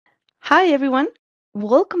Hi, everyone.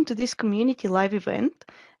 Welcome to this community live event.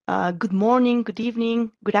 Good morning, good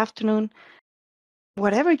evening, good afternoon,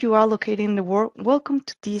 wherever you are located in the world. Welcome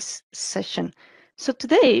to this session. So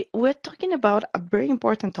today we're talking about a very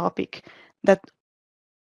important topic that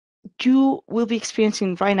you will be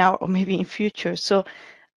experiencing right now or maybe in future. So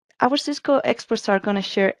our Cisco experts are going to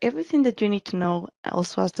share everything that you need to know,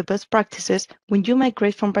 also as the best practices when you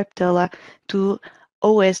migrate from Viptela to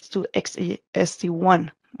OS to XE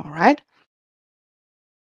SD-WAN. All right.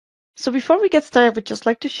 So before we get started, I would just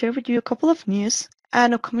like to share with you a couple of news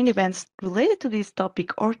and upcoming events related to this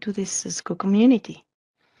topic or to this Cisco community.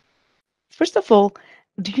 First of all,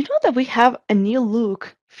 do you know that we have a new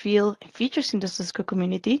look, feel, and features in the Cisco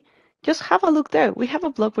community? Just have a look there. We have a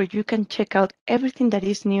blog where you can check out everything that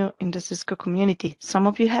is new in the Cisco community. Some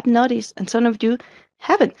of you have noticed and some of you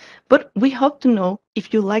haven't, but we hope to know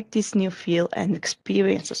if you like this new feel and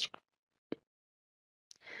experiences.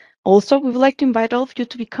 Also, we would like to invite all of you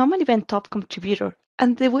to become an event top contributor.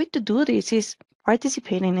 And the way to do this is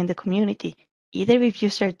participating in the community. Either if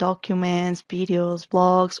you share documents, videos,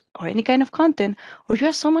 blogs, or any kind of content, or you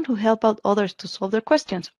are someone who help out others to solve their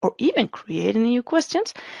questions, or even create new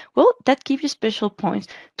questions, well, that gives you special points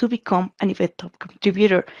to become an event top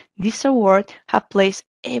contributor. This award has place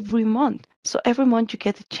every month. So every month you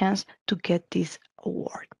get a chance to get this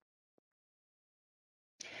award.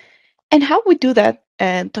 And how we do that,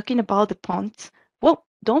 and talking about the points, well,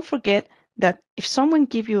 don't forget that if someone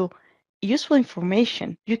give you useful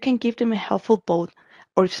information, you can give them a helpful vote.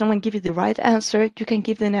 Or if someone give you the right answer, you can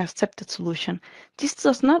give them an accepted solution. This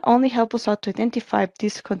does not only help us out to identify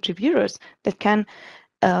these contributors that can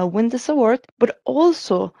win this award, but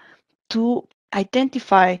also to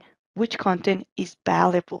identify which content is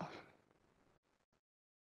valuable.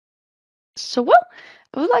 So, well,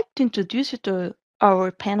 I would like to introduce you to our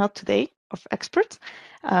panel today of experts.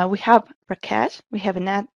 We have Rakesh, we have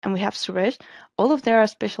Anat, and we have Suresh. All of them are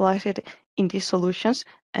specialized in these solutions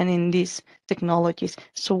and in these technologies.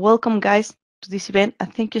 So welcome, guys, to this event,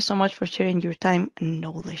 and thank you so much for sharing your time and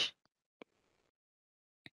knowledge.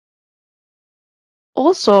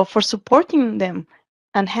 Also, for supporting them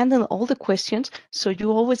and handling all the questions, so you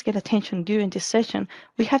always get attention during this session,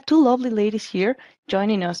 we have two lovely ladies here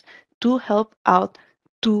joining us to help out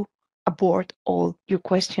to abort all your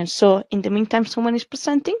questions. So in the meantime, someone is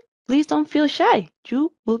presenting, please don't feel shy.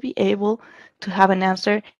 You will be able to have an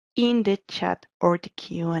answer in the chat or the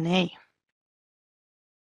Q&A.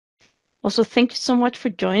 Also, thank you so much for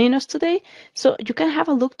joining us today. So you can have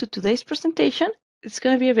a look to today's presentation. It's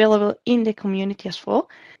going to be available in the community as well.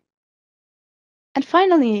 And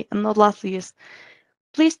finally, and not last least,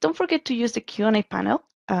 please don't forget to use the Q&A panel.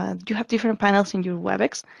 You have different panels in your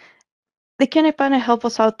WebEx. The Q&A panel helps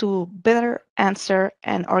us out to better answer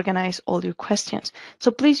and organize all your questions. So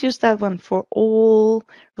please use that one for all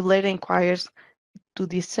related inquiries to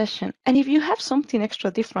this session. And if you have something extra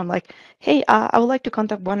different, like, hey, I would like to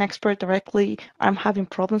contact one expert directly, I'm having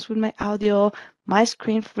problems with my audio, my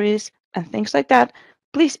screen freeze, and things like that,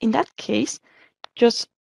 please, in that case, just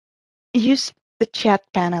use the chat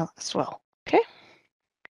panel as well, okay?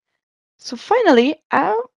 So finally,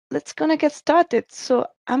 let's gonna get started. So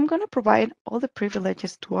I'm gonna provide all the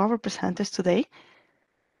privileges to our presenters today.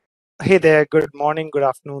 Hey there, good morning, good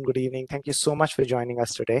afternoon, good evening. Thank you so much for joining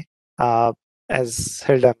us today. As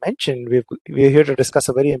Hilda mentioned, we're here to discuss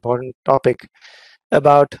a very important topic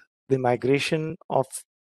about the migration of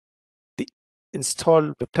the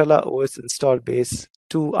installed Viptela OS install base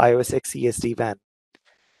to iOS XE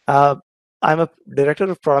SD-WAN. I'm a director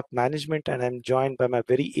of product management, and I'm joined by my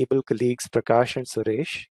very able colleagues Prakash and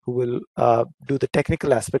Suresh, who will do the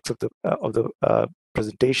technical aspects of the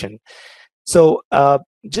presentation. So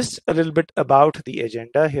just a little bit about the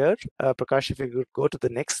agenda here. Prakash, if you could go to the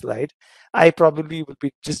next slide. I probably will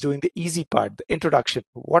be just doing the easy part, the introduction.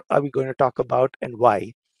 What are we going to talk about and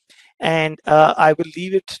why? And I will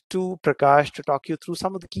leave it to Prakash to talk you through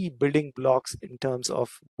some of the key building blocks in terms of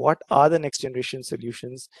what are the next generation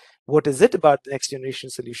solutions, what is it about the next generation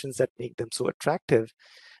solutions that make them so attractive,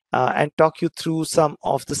 and talk you through some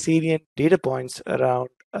of the salient data points around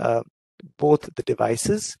both the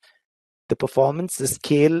devices, the performance, the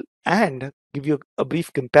scale, and give you a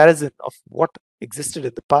brief comparison of what existed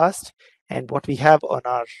in the past and what we have on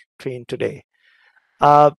our train today.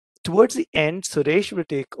 Towards the end, Suresh will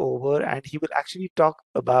take over and he will actually talk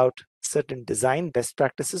about certain design best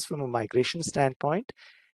practices from a migration standpoint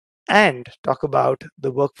and talk about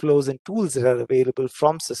the workflows and tools that are available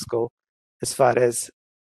from Cisco as far as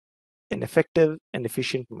an effective and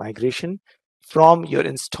efficient migration from your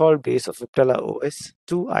installed base of Viptela OS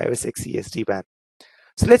to iOS XE SD-WAN.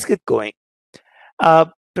 So let's get going.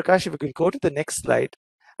 Prakash, if we could go to the next slide.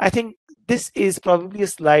 I think this is probably a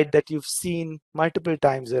slide that you've seen multiple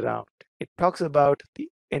times around. It talks about the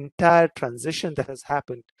entire transition that has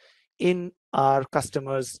happened in our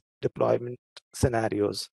customers' deployment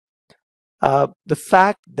scenarios. The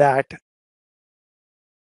fact that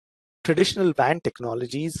traditional WAN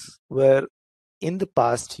technologies were in the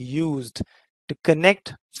past used to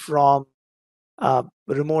connect from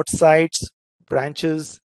remote sites,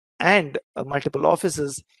 branches, and multiple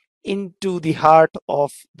offices into the heart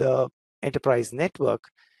of the enterprise network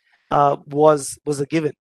was a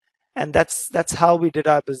given. And that's how we did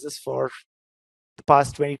our business for the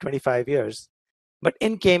past 20, 25 years. But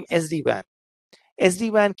in came SD-WAN.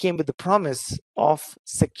 SD-WAN came with the promise of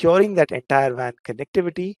securing that entire WAN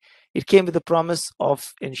connectivity. It came with the promise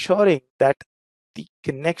of ensuring that the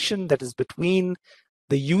connection that is between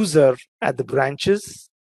the user at the branches,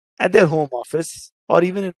 at their home office, or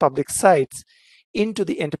even in public sites into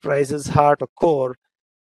the enterprise's heart or core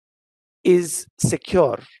is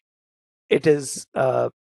secure. It is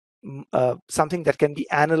something that can be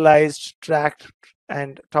analyzed, tracked,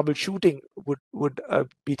 and troubleshooting would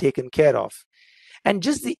be taken care of. And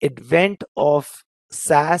just the advent of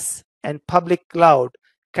SaaS and public cloud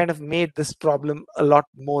kind of made this problem a lot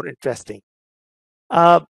more interesting.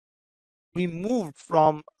 We moved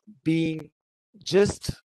from being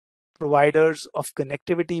just providers of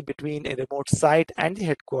connectivity between a remote site and the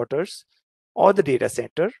headquarters or the data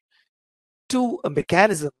center to a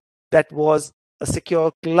mechanism that was a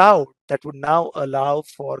secure cloud that would now allow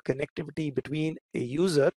for connectivity between a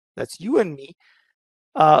user, that's you and me,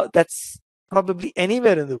 that's probably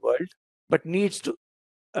anywhere in the world, but needs to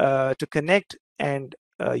connect and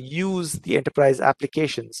use the enterprise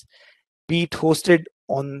applications, be it hosted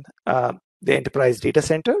on the enterprise data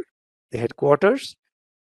center, the headquarters.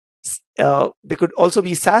 There could also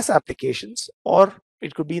be SaaS applications, or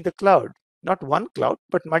it could be in the cloud, not one cloud,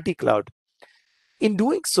 but multi-cloud. In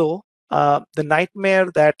doing so, the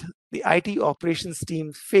nightmare that the IT operations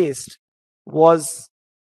team faced was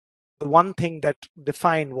the one thing that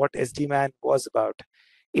defined what SD-WAN was about.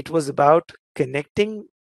 It was about connecting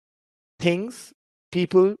things,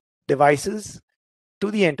 people, devices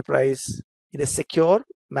to the enterprise in a secure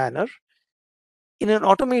manner, in an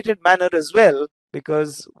automated manner as well,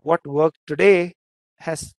 because what worked today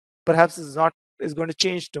has perhaps is going to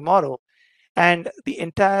change tomorrow. And the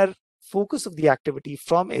entire focus of the activity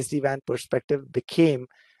from SD-WAN perspective became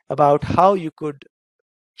about how you could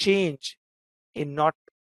change in not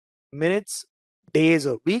minutes, days,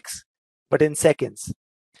 or weeks, but in seconds.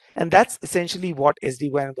 And that's essentially what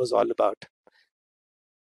SD-WAN was all about.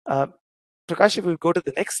 Prakash, if we go to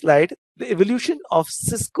the next slide, the evolution of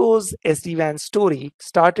Cisco's SD-WAN story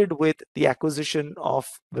started with the acquisition of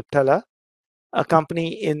Viptela, a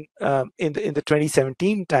company in the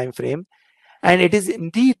 2017 timeframe, and it is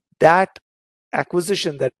indeed that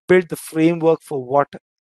acquisition that built the framework for what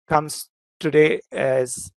comes today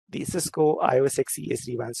as the Cisco IOS XE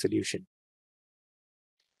SD-WAN solution.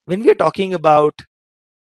 When we are talking about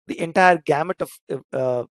the entire gamut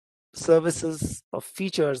of services of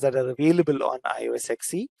features that are available on iOS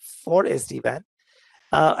XE for SD-WAN,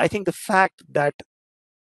 I think the fact that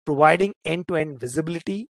providing end-to-end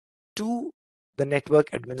visibility to the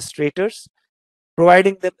network administrators,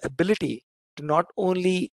 providing them ability to not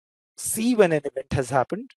only see when an event has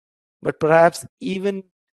happened, but perhaps even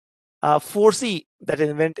foresee that an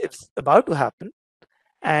event is about to happen,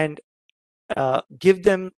 and give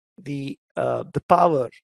them the power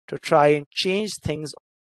to try and change things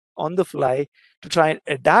on the fly, to try and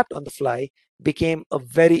adapt on the fly, became a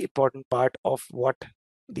very important part of what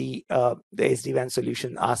the SD-WAN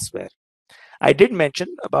solution asks for. I did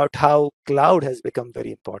mention about how cloud has become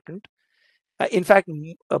very important. In fact,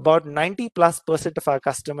 about 90+% of our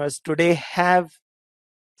customers today have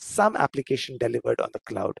some application delivered on the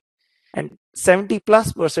cloud. And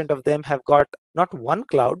 70+% of them have got not one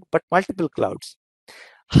cloud, but multiple clouds.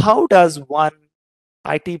 How does one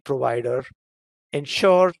IT provider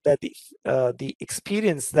ensure that the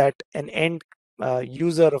experience that an end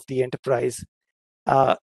user of the enterprise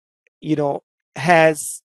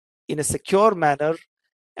has in a secure manner,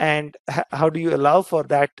 and how do you allow for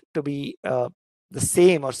that to be the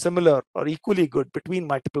same or similar or equally good between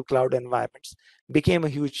multiple cloud environments became a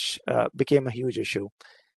huge issue.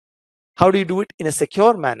 How do you do it in a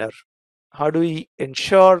secure manner? How do we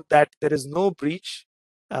ensure that there is no breach?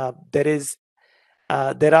 There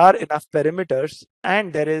are enough perimeters,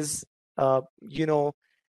 and there is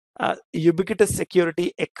ubiquitous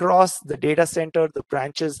security across the data center, the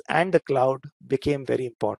branches, and the cloud became very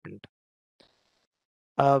important.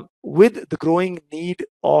 With the growing need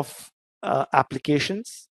of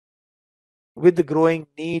applications, with the growing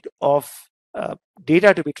need of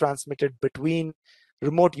data to be transmitted between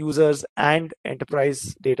remote users and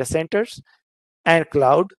enterprise data centers and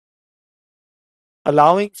cloud,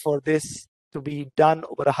 allowing for this to be done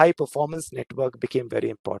over a high performance network became very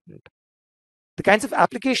important. The kinds of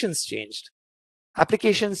applications changed.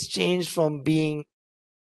 Applications changed from being,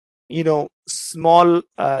 small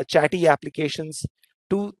chatty applications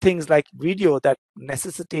to things like video that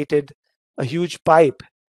necessitated a huge pipe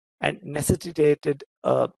and necessitated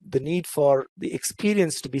the need for the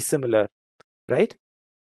experience to be similar, right?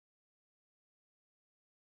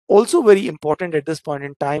 Also very important at this point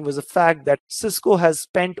in time was the fact that Cisco has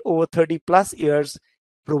spent over 30 plus years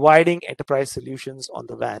providing enterprise solutions on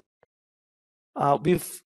the WAN.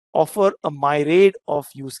 We've offered a myriad of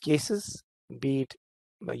use cases, be it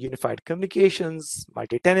unified communications,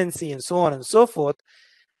 multi-tenancy, and so on and so forth,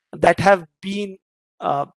 that have been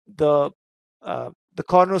the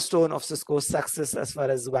cornerstone of Cisco's success as far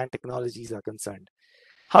as WAN technologies are concerned.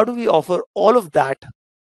 How do we offer all of that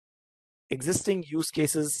existing use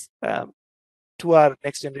cases to our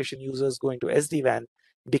next generation users going to SD-WAN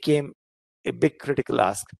became a big critical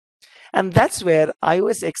ask. And that's where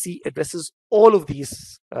iOS XE addresses all of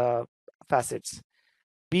these facets,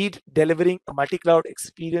 be it delivering a multi-cloud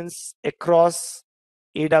experience across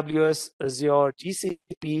AWS, Azure,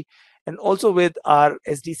 GCP, and also with our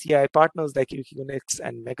SDCI partners like Unix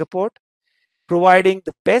and Megaport, providing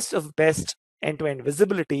the best of best end-to-end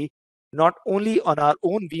visibility, not only on our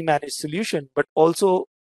own vManage solution, but also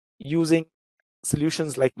using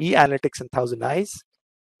solutions like vAnalytics and Thousand Eyes,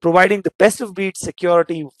 providing the best of breed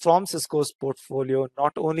security from Cisco's portfolio.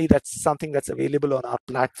 Not only that's something that's available on our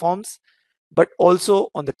platforms, but also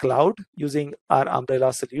on the cloud using our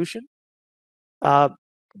umbrella solution,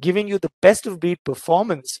 giving you the best of breed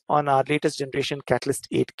performance on our latest generation Catalyst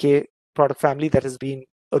 8K product family that has been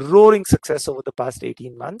a roaring success over the past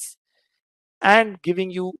 18 months, and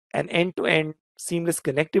giving you an end-to-end seamless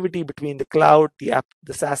connectivity between the cloud, the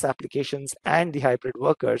SaaS applications, and the hybrid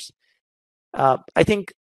workers. I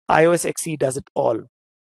think iOS XE does it all.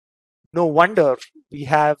 No wonder we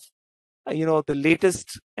have the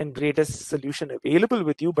latest and greatest solution available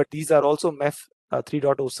with you, but these are also MEF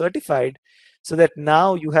 3.0 certified, so that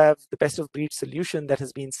now you have the best of breed solution that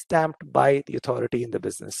has been stamped by the authority in the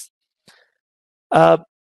business.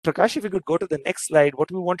 Prakash, if you could go to the next slide,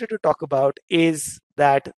 what we wanted to talk about is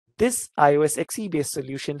that this iOS XE based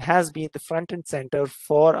solution has been the front and center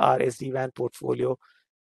for our SD-WAN portfolio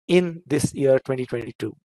in this year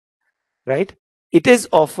 2022, right? It is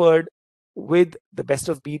offered with the best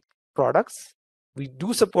of breed products. We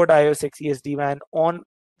do support iOS XE SD-WAN on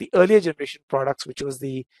the earlier generation products, which was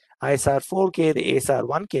the ISR 4K, the ASR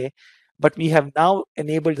 1K, but we have now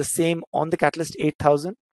enabled the same on the Catalyst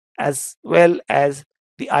 8000, as well as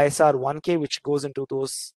the ISR 1K, which goes into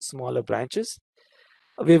those smaller branches.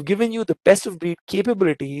 We've given you the best of breed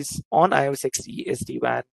capabilities on iOS XE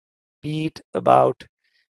SD-WAN, be it about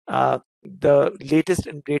the latest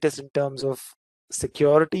and greatest in terms of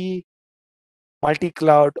security,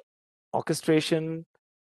 multi-cloud orchestration,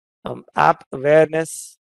 app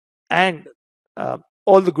awareness, and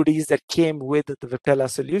all the goodies that came with the Viptela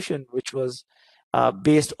solution, which was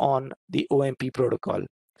based on the OMP protocol.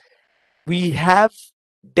 We have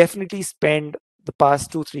definitely spent the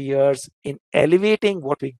past 2-3 years in elevating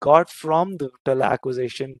what we got from the Viptela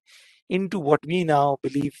acquisition into what we now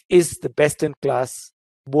believe is the best in class,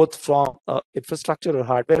 both from an infrastructure or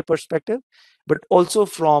hardware perspective, but also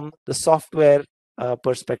from the software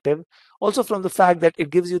perspective, also from the fact that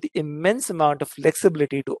it gives you the immense amount of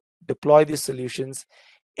flexibility to deploy these solutions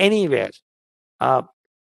anywhere,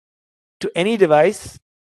 to any device,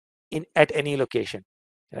 at any location,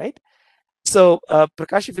 right? So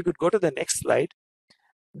Prakash, if you could go to the next slide.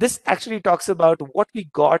 This actually talks about what we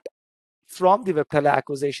got from the Viptela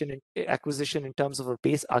acquisition in terms of a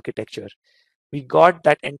base architecture. We got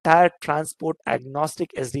that entire transport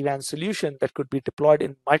agnostic SD-WAN solution that could be deployed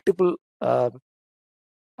in multiple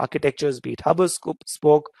architectures, be it hub or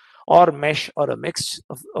spoke or mesh or a mix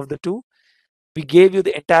of the two. We gave you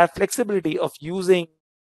the entire flexibility of using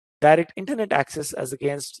direct internet access as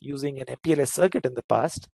against using an MPLS circuit in the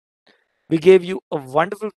past. We gave you a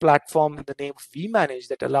wonderful platform in the name of vManage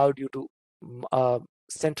that allowed you to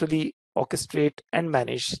centrally orchestrate and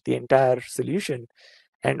manage the entire solution,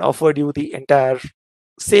 and offered you the entire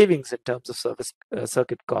savings in terms of service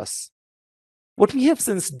circuit costs. What we have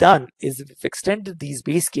since done is we've extended these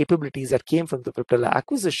base capabilities that came from the Viptela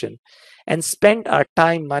acquisition and spent our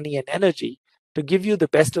time, money, and energy to give you the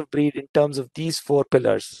best of breed in terms of these 4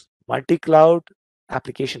 pillars: multi-cloud,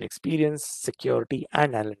 application experience, security,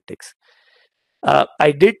 and analytics.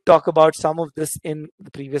 I did talk about some of this in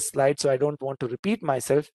the previous slide, so I don't want to repeat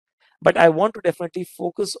myself, but I want to definitely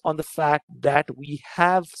focus on the fact that we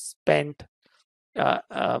have spent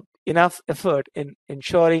enough effort in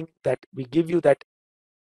ensuring that we give you that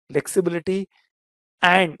flexibility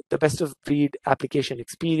and the best of breed application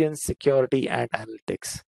experience, security, and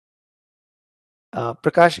analytics.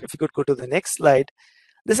 Prakash, if you could go to the next slide.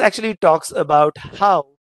 This actually talks about how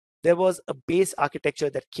there was a base architecture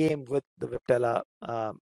that came with the Viptela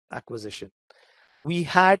acquisition. We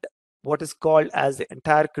had what is called as the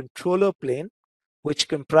entire controller plane, which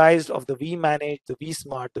comprised of the vManage, the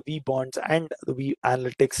vSmart, the vBonds, and the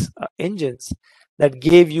vAnalytics engines that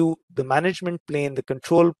gave you the management plane, the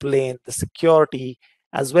control plane, the security,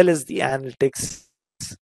 as well as the analytics,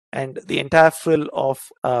 and the entire frill of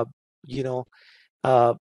uh,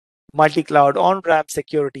 multi-cloud on-ramp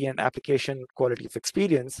security and application quality of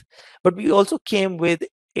experience. But we also came with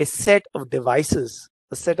a set of devices,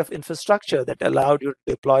 a set of infrastructure that allowed you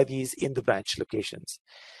to deploy these in the branch locations.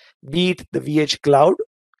 Be it the vEdge cloud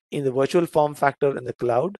in the virtual form factor in the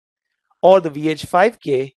cloud, or the vEdge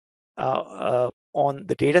 5K on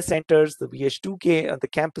the data centers, the vEdge 2K on the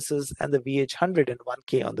campuses, and the vEdge 100 and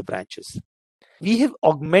 1K on the branches. We have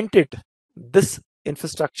augmented this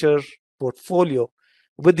infrastructure portfolio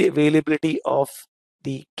with the availability of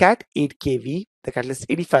the Cat 8KV, the Catalyst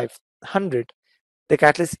 8500, the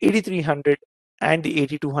Catalyst 8300, and the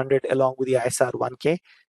 8200, along with the ISR 1K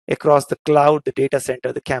across the cloud, the data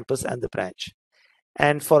center, the campus, and the branch.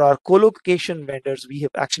 And for our co-location vendors, we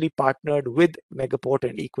have actually partnered with Megaport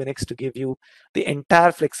and Equinix to give you the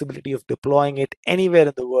entire flexibility of deploying it anywhere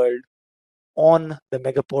in the world on the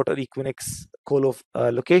Megaport or Equinix colo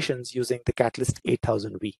locations using the Catalyst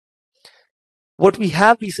 8000V. What we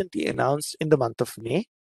have recently announced in the month of May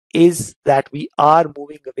is that we are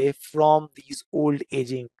moving away from these old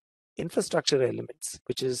aging infrastructure elements,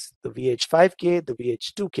 which is the vEdge 5K, the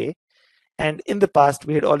vEdge 2K. And in the past,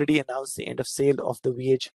 we had already announced the end of sale of the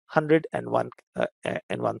vEdge 100 and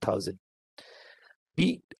 1000.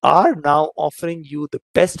 We are now offering you the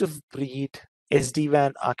best of breed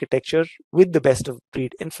SD-WAN architecture with the best of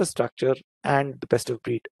breed infrastructure and the best of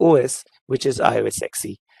breed OS, which is iOS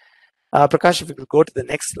XE. Prakash, if you could go to the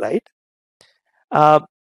next slide.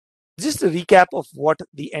 Just a recap of what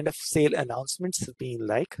the end of sale announcements have been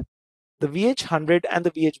like. The vEdge 100 and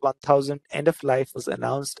the vEdge 1000 end of life was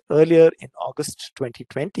announced earlier in August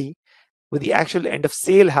 2020, with the actual end of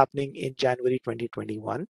sale happening in January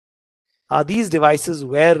 2021. These devices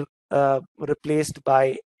were replaced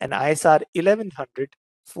by an ISR 1100,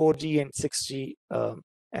 4G and 6G,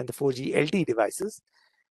 and the 4G LTE devices.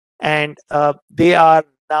 And they have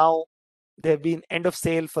been end of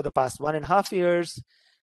sale for the past 1.5 years.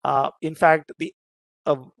 In fact, the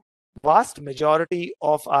vast majority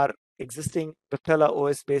of our existing Viptela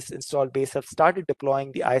OS based installed base have started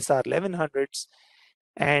deploying the ISR 1100s,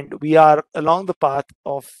 and we are along the path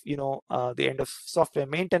of the end of software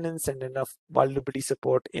maintenance and end of vulnerability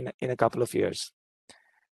support in a couple of years.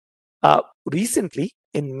 Recently,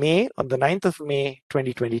 in May, on the 9th of May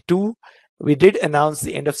 2022, we did announce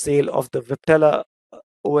the end of sale of the Viptela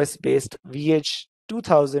OS based vEdge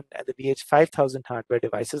 2000 and the vEdge 5000 hardware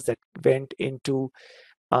devices that went into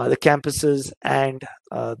the campuses and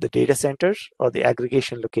the data centers or the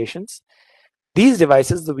aggregation locations. These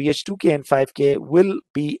devices, the vEdge 2K and 5K, will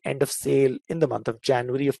be end of sale in the month of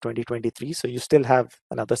January of 2023. So you still have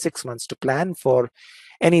another 6 months to plan for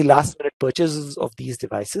any last minute purchases of these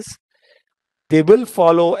devices. They will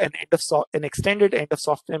follow an extended end of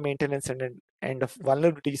software maintenance and an end of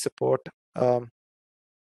vulnerability support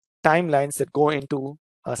timelines that go into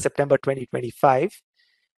September 2025.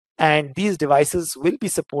 And these devices will be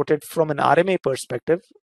supported from an RMA perspective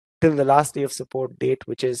till the last day of support date,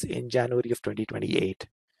 which is in January of 2028.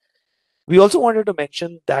 We also wanted to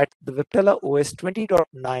mention that the Viptela OS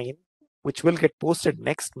 20.9, which will get posted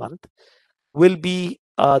next month, will be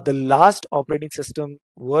the last operating system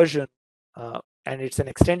version, and it's an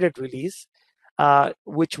extended release,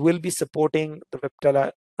 which will be supporting the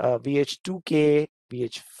Viptela vEdge 2K,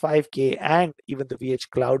 vEdge 5K, and even the vEdge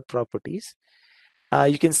cloud properties.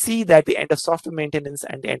 You can see that the end of software maintenance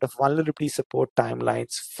and the end of vulnerability support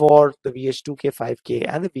timelines for the vEdge 2K, 5K,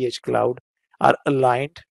 and the vEdge cloud are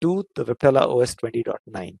aligned to the Viptela OS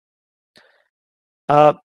 20.9.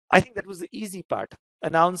 I think that was the easy part,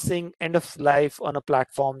 announcing end of life on a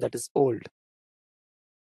platform that is old.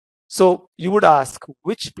 So you would ask,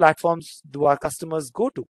 which platforms do our customers go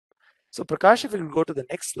to? So Prakash, if you will go to the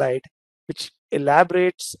next slide, which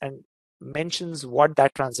elaborates and mentions what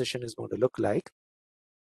that transition is going to look like.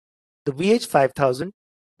 the vEdge 5000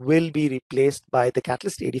 will be replaced by the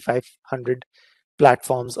Catalyst 8500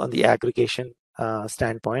 platforms on the aggregation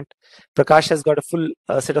standpoint. Prakash has got a full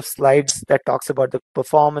set of slides that talks about the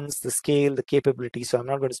performance, the scale, the capability, so I'm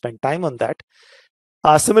not going to spend time on that.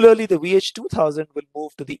 Similarly, the vEdge 2000 will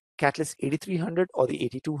move to the Catalyst 8300 or the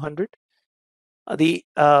 8200. The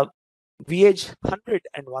vEdge 100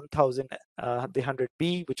 and 1000, the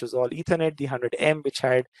 100B, which was all Ethernet, the 100M, which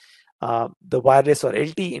had the wireless or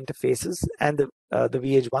LTE interfaces, and the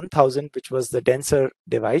vEdge 1000, which was the denser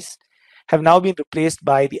device, have now been replaced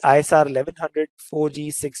by the ISR 1100 4G,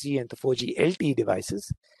 6G, and the 4G LTE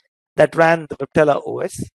devices that ran the Viptela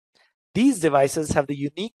OS. These devices have the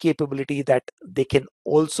unique capability that they can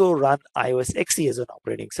also run iOS XE as an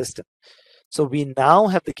operating system. So we now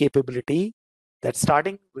have the capability that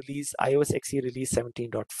starting release iOS XE release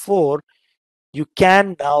 17.4, you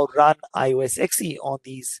can now run iOS XE on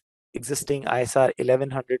these existing ISR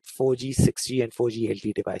 1100 4G, 6G, and 4G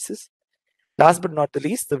LTE devices. Last but not the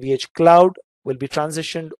least, the vEdge Cloud will be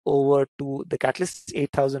transitioned over to the Catalyst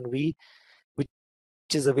 8000V, which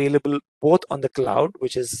is available both on the cloud,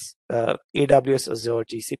 which is AWS, Azure,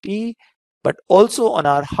 GCP, but also on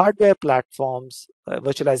our hardware platforms,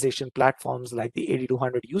 virtualization platforms like the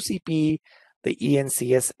 8200 UCP, the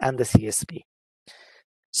ENCS, and the CSP.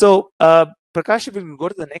 So, Prakash, if we can go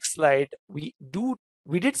to the next slide, we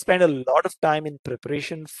did spend a lot of time in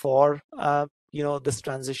preparation for this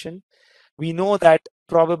transition. We know that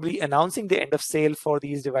probably announcing the end of sale for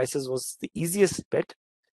these devices was the easiest bit,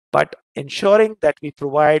 but ensuring that we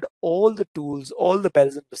provide all the tools, all the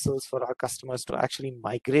bells and whistles for our customers to actually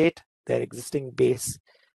migrate their existing base,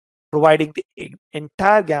 providing the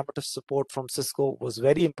entire gamut of support from Cisco was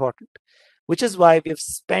very important, which is why we have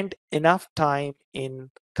spent enough time in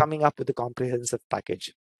coming up with a comprehensive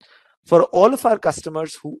package. For all of our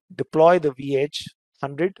customers who deploy the vEdge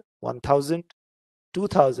 100, 1000,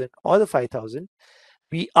 2000, or the 5000,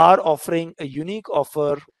 we are offering a unique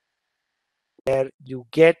offer where you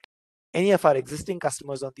get any of our existing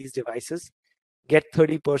customers on these devices get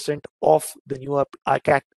 30% off the newer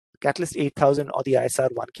Catalyst 8000 or the ISR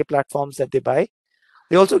 1K platforms that they buy.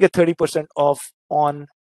 They also get 30% off on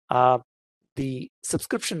the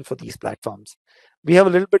subscription for these platforms. We have a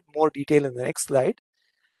little bit more detail in the next slide.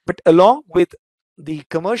 But along with the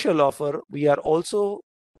commercial offer, we are also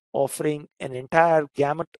offering an entire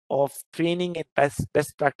gamut of training and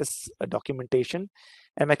best practice documentation.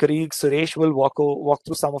 And my colleague Suresh will walk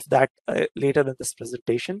through some of that later in this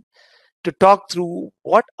presentation to talk through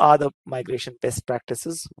what are the migration best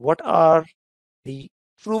practices, what are the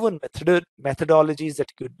proven methodologies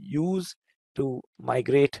that you could use to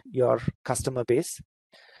migrate your customer base.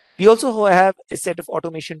 We also have a set of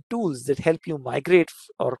automation tools that help you migrate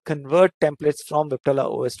or convert templates from Viptela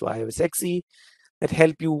OS to iOS XE, that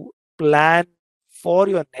help you plan for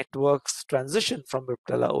your network's transition from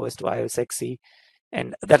Viptela OS to iOS XE,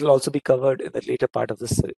 and that will also be covered in the later part of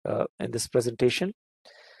this in this presentation.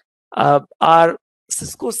 Our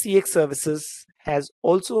Cisco CX services has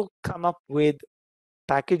also come up with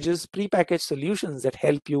packages, prepackaged solutions that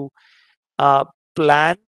help you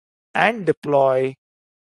plan and deploy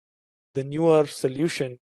the newer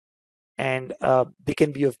solution, and they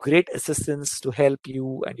can be of great assistance to help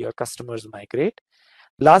you and your customers migrate.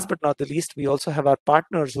 Last but not the least, we also have our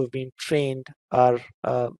partners who've been trained, our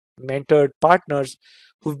mentored partners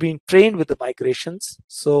who've been trained with the migrations.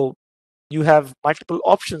 So you have multiple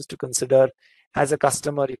options to consider. As a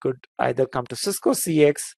customer, you could either come to Cisco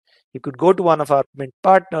CX, you could go to one of our Mint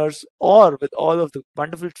partners, or with all of the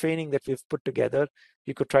wonderful training that we've put together,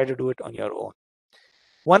 you could try to do it on your own.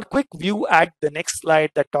 One quick view at the next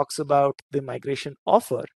slide that talks about the migration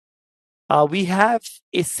offer. We have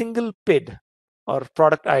a single PID or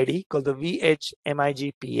product ID called the vEdge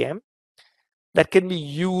MIGPM that can be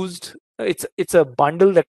used. It's a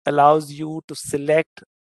bundle that allows you to select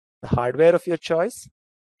the hardware of your choice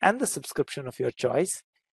and the subscription of your choice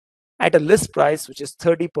at a list price which is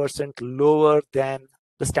 30% lower than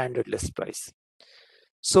the standard list price.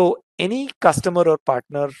 So any customer or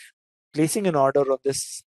partner placing an order on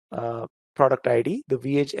this product ID, the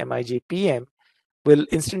vEdge MIGPM, will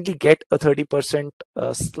instantly get a 30%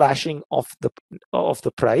 slashing of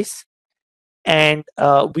the price. And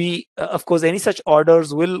we, of course, any such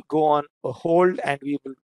orders will go on a hold, and we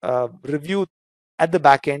will review at the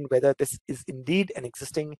back end whether this is indeed an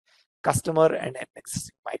existing customer and an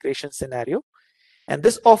existing migration scenario. And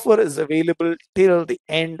this offer is available till the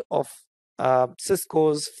end of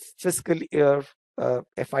Cisco's fiscal year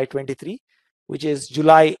FY23, which is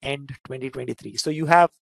July end 2023. So you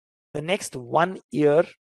have the next 1 year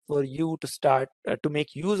for you to start to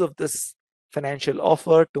make use of this financial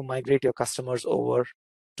offer to migrate your customers over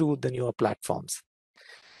to the newer platforms.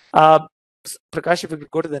 Prakash, if we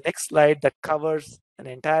could go to the next slide, that covers an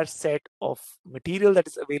entire set of material that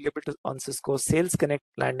is available on Cisco's Sales Connect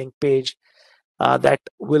landing page that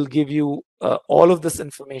will give you all of this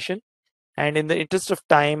information. And in the interest of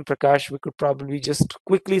time, Prakash, we could probably just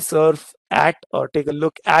quickly surf at or take a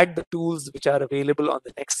look at the tools which are available on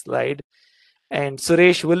the next slide. And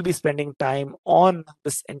Suresh will be spending time on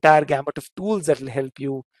this entire gamut of tools that will help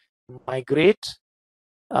you migrate.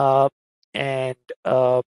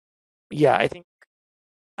 Yeah, I think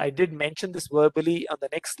I did mention this verbally. On the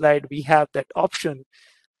next slide, we have that option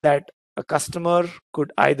that a customer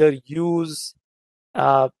could either use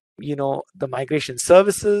the migration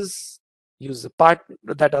services, use the part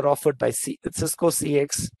that are offered by Cisco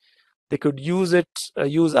CX. They could use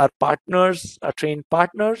our partners, our trained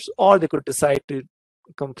partners, or they could decide to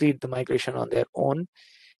complete the migration on their own.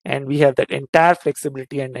 And we have that entire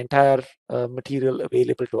flexibility and entire material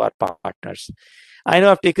available to our partners. I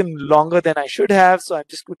know I've taken longer than I should have, so I'm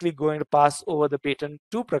just quickly going to pass over the baton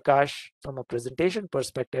to Prakash from a presentation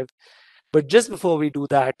perspective. But just before we do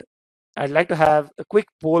that, I'd like to have a quick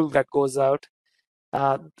poll that goes out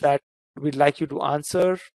that we'd like you to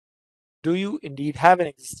answer. Do you indeed have an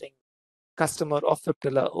existing customer of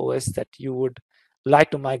Viptela OS that you would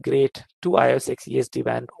like to migrate to iOS XE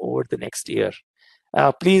SD-WAN over the next year?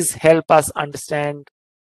 Please help us understand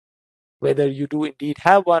whether you do indeed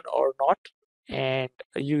have one or not. And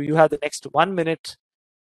you have the next 1 minute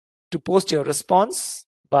to post your response,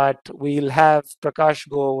 but we'll have Prakash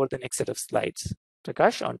go over the next set of slides.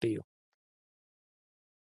 Prakash, on to you.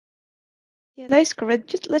 Yeah, that is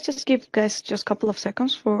correct. Let's just give guys just a couple of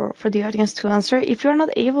seconds for the audience to answer. If you're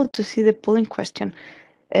not able to see the polling question,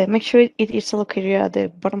 make sure it is located at the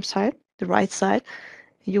bottom side, the right side.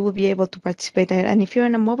 You will be able to participate there. And if you're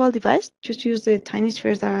on a mobile device, just use the tiny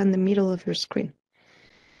spheres that are in the middle of your screen.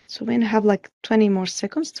 So we're going to have like 20 more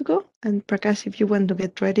seconds to go. And Prakash, if you want to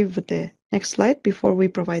get ready with the next slide before we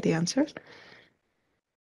provide the answers.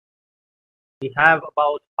 We have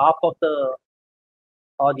about half of the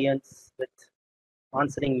audience with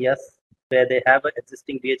answering yes, where they have an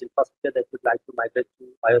existing vEdge infrastructure that would like to migrate to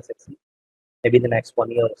iOS XE, maybe the next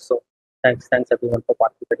 1 year or so. Thanks everyone for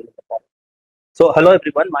participating in the call. So hello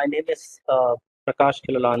everyone, my name is Prakash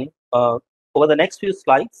Kilalani. Over the next few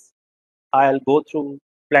slides, I'll go through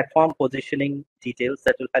platform positioning details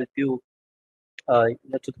that will help you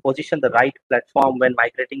to position the right platform when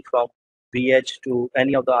migrating from vEdge to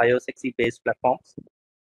any of the iOS XE based platforms.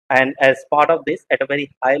 And as part of this, at a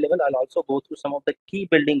very high level, I'll also go through some of the key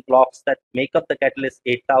building blocks that make up the Catalyst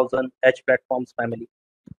 8000 Edge platforms family.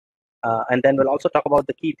 And then we'll also talk about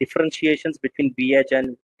the key differentiations between vEdge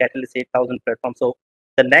and Catalyst 8000 platform. So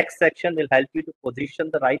the next section will help you to position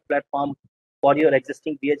the right platform for your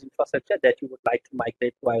existing vEdge infrastructure that you would like to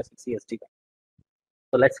migrate to iOS XE SD-WAN.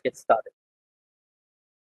 So let's get started.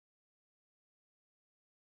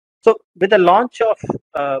 So with the launch of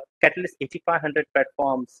Catalyst 8500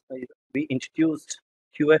 platforms, we introduced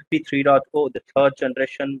QFP 3.0, the third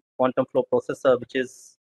generation quantum flow processor, which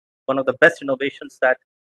is one of the best innovations that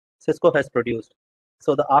Cisco has produced.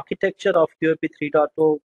 So the architecture of QFP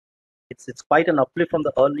 3.0, it's quite an uplift from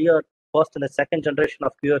the earlier first and the second generation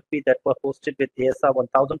of QFP that were hosted with ASR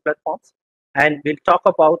 1000 platforms. And we'll talk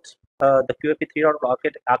about the QFP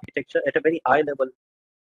 3.0 architecture at a very high level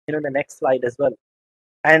in the next slide as well.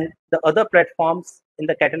 And the other platforms in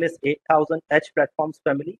the Catalyst 8000 Edge platforms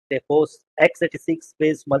family, they host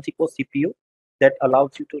x86-based multi-core CPU that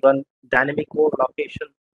allows you to run dynamic core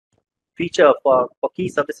location feature for key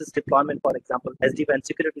services deployment, for example, SD-WAN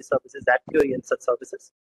security services, AppQA, and such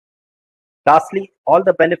services. Lastly, all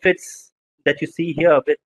the benefits that you see here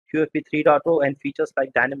with QFP 3.0 and features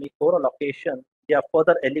like dynamic core location, they are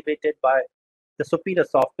further elevated by the superior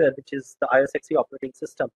software, which is the iOS XE operating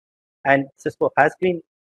system. And Cisco has been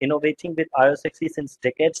innovating with iOS XE since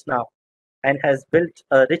decades now and has built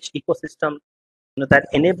a rich ecosystem that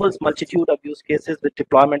enables multitude of use cases with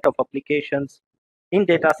deployment of applications in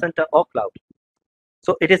data center or cloud.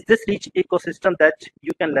 So it is this rich ecosystem that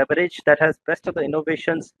you can leverage that has best of the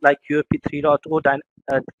innovations like QFP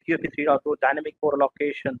 3.0 dynamic core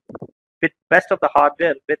allocation with best of the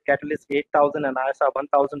hardware with Catalyst 8000 and ISR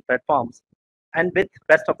 1000 platforms and with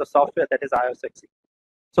best of the software that is iOS XE.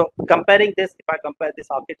 So comparing this, if I compare this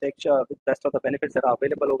architecture with best of the benefits that are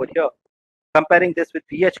available over here, comparing this with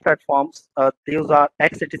vEdge platforms, these are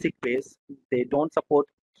x86 based. They don't support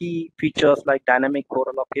key features like dynamic core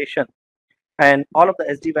allocation and all of the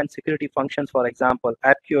SD-WAN security functions, for example.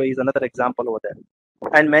 AppQA is another example over there.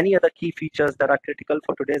 and many other key features that are critical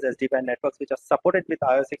for today's SD-WAN networks, which are supported with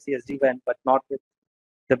IOS XE SD-WAN, but not with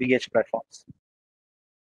the vEdge platforms.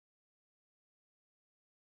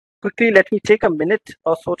 Quickly, let me take a minute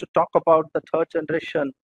or so to talk about the third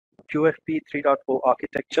generation QFP 3.0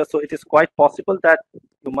 architecture. So it is quite possible that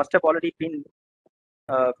you must have already been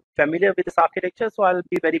familiar with this architecture. So I'll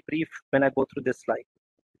be very brief when I go through this slide.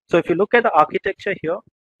 So if you look at the architecture here,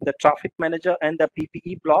 the traffic manager and the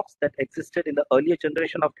PPE blocks that existed in the earlier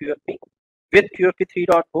generation of QFP, with QFP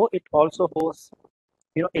 3.0, it also hosts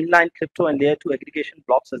inline crypto and layer 2 aggregation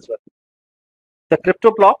blocks as well. The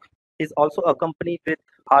crypto block is also accompanied with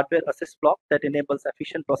hardware assist block that enables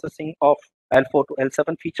efficient processing of L4 to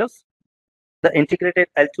L7 features. The integrated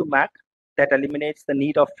L2 MAC that eliminates the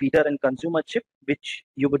need of feeder and consumer chip, which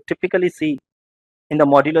you would typically see in the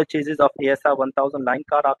modular chases of ASR 1000 line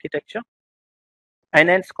card architecture.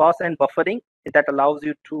 Enhanced cost and buffering that allows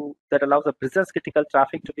the business critical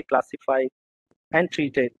traffic to be classified and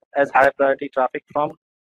treated as higher priority traffic from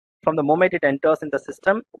the moment it enters in the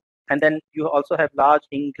system. And then you also have large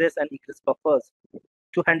ingress and egress buffers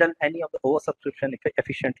to handle any of the oversubscription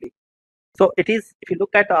efficiently. So it is, if you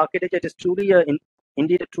look at the architecture, it is truly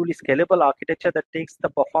indeed a truly scalable architecture that takes the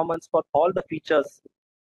performance for all the features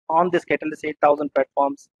on this Catalyst 8000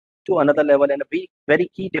 platforms to another level, and a very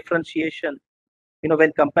key differentiation,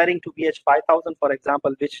 when comparing to vEdge 5000, for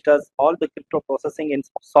example, which does all the crypto processing in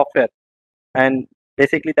software, and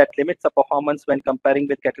basically that limits the performance when comparing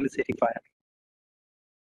with Catalyst 8500.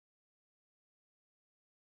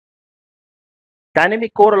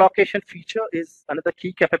 Dynamic core allocation feature is another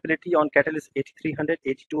key capability on Catalyst 8300,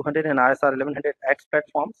 8200, and ISR 1100X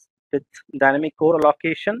platforms. With dynamic core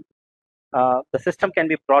allocation, the system can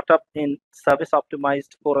be brought up in service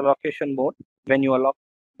optimized core allocation mode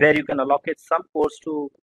where you can allocate some cores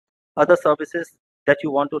to other services that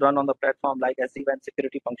you want to run on the platform, like SD-WAN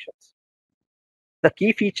security functions. This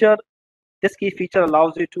key feature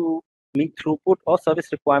allows you to meet throughput or service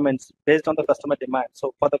requirements based on the customer demand.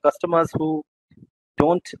 So for the customers who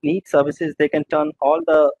don't need services, they can turn all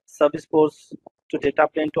the service cores to data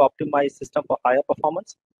plane to optimize system for higher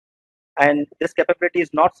performance. And this capability is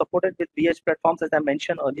not supported with vEdge platforms, as I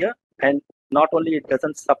mentioned earlier. And not only it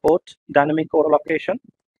doesn't support dynamic core allocation,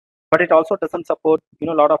 but it also doesn't support a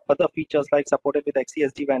lot of other features like supported with XE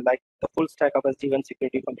SD-WAN, like the full stack of SD-WAN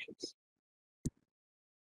security functions.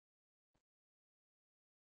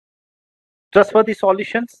 Trustworthy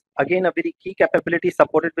solutions, again, a very key capability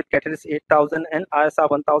supported with Catalyst 8000 and ISR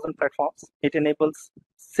 1000 platforms. It enables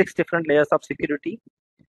 6 different layers of security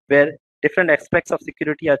where different aspects of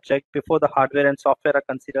security are checked before the hardware and software are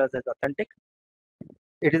considered as authentic.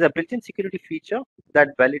 It is a built-in security feature that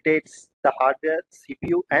validates the hardware,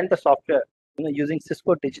 CPU, and the software using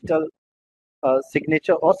Cisco digital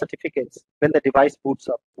signature or certificates when the device boots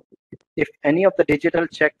up. If any of the digital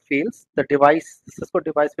check fails, the Cisco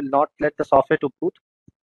device will not let the software to boot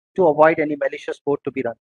to avoid any malicious code to be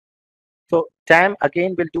run. So TAM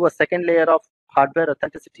again will do a second layer of hardware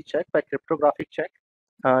authenticity check by cryptographic check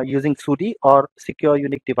using SUDI or secure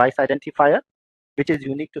unique device identifier, which is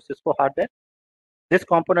unique to Cisco hardware. This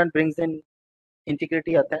component brings in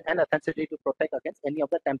integrity and authenticity to protect against any of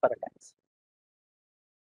the tamper attacks.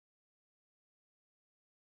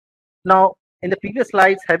 Now, in the previous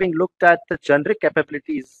slides, having looked at the generic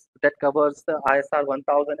capabilities that covers the ISR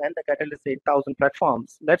 1000 and the Catalyst 8000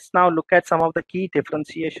 platforms, let's now look at some of the key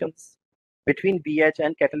differentiations between vEdge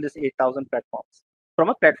and Catalyst 8000 platforms from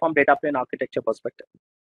a platform data plane architecture perspective.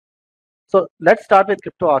 So let's start with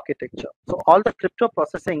crypto architecture. So all the crypto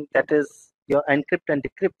processing, that is your encrypt and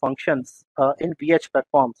decrypt functions in vEdge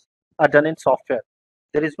platforms, are done in software.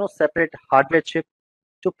 There is no separate hardware chip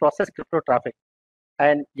to process crypto traffic.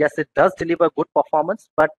 And yes, it does deliver good performance,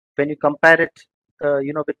 but when you compare it,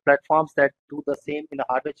 with platforms that do the same in a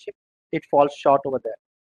hardware chip, it falls short over there.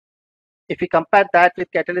 If we compare that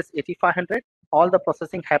with Catalyst 8500, all the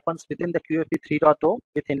processing happens within the QFP 3.0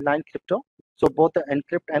 with inline crypto. So both the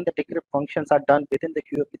encrypt and the decrypt functions are done within the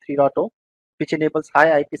QFP 3.0, which enables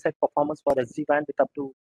high IPsec performance for SD-WAN with up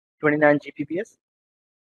to 29 Gbps.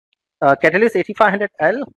 Catalyst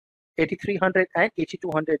 8500L, 8300 and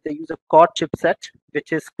 8200, they use a core chipset,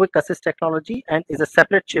 which is quick assist technology and is a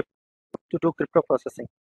separate chip to do crypto processing.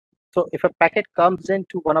 So if a packet comes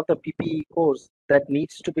into one of the PPE cores that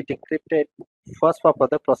needs to be decrypted first for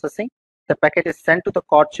further processing, the packet is sent to the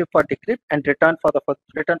core chip for decrypt and return for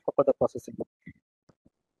further processing.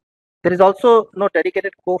 There is also no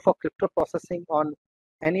dedicated core for crypto processing on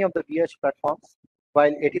any of the vEdge platforms,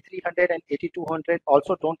 while 8300 and 8200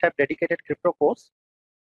 also don't have dedicated crypto cores.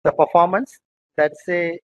 The performance that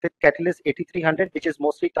say with Catalyst 8300, which is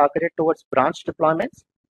mostly targeted towards branch deployments,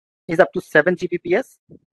 is up to 7 Gbps,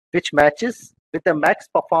 which matches with the max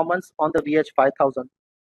performance on the vEdge 5000.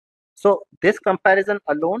 So this comparison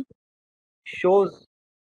alone shows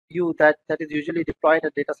you that is usually deployed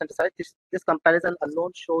at data center side. This comparison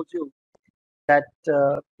alone shows you that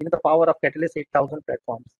the power of Catalyst 8000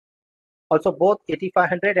 platforms. Also, both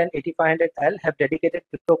 8500 and 8500L have dedicated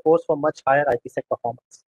crypto cores for much higher IPsec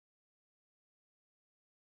performance.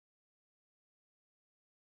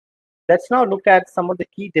 Let's now look at some of the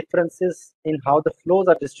key differences in how the flows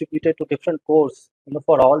are distributed to different cores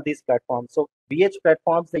for all these platforms. So vEdge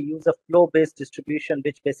platforms, they use a flow-based distribution,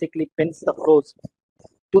 which basically pins the flows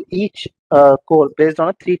to each core based on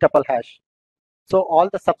a 3-tuple hash. So all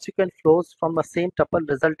the subsequent flows from the same tuple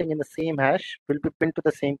resulting in the same hash will be pinned to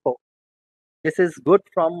the same core. This is good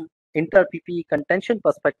from inter-PPE contention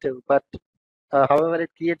perspective, but however,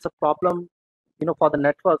 it creates a problem for the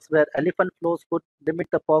networks where elephant flows could limit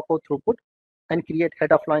the per core throughput and create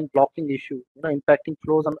head of line blocking issue, impacting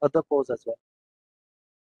flows on other cores as well.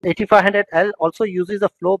 8500L also uses a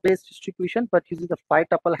flow-based distribution, but uses a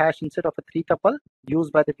 5-tuple hash instead of a 3-tuple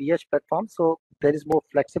used by the vEdge platform. So there is more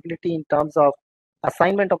flexibility in terms of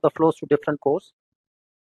assignment of the flows to different cores.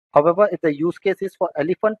 However, if the use case is for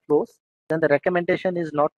elephant flows, then the recommendation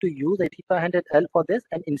is not to use 8500L for this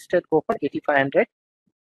and instead go for 8500,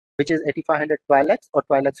 which is 8500 12x or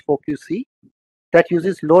 12x 4QC that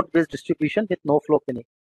uses load-based distribution with no flow pinning.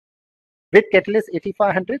 With Catalyst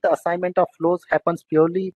 8500, the assignment of flows happens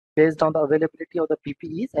purely based on the availability of the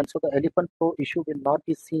PPEs, and so the elephant flow issue will not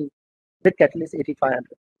be seen with Catalyst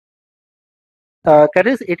 8500.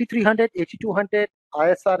 Catalyst 8300, 8200,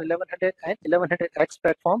 ISR 1100, and 1100X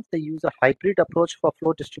platforms, they use a hybrid approach for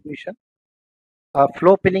flow distribution.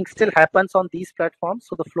 Flow pinning still happens on these platforms,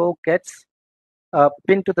 so the flow gets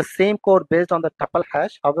pinned to the same core based on the tuple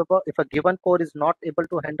hash. However, if a given core is not able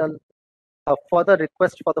to handle a further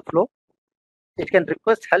request for the flow, it can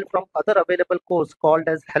request help from other available cores called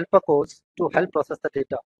as helper cores to help process the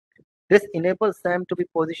data. This enables them to be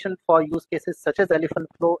positioned for use cases such as elephant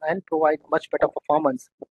flow and provide much better performance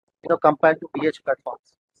compared to vEdge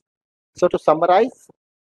platforms. So to summarize,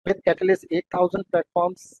 with Catalyst 8000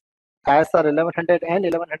 platforms, ISR 1100 and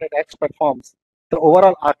 1100X platforms, the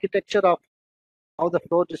overall architecture of how the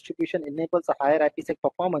flow distribution enables a higher IPsec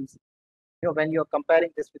performance when you're comparing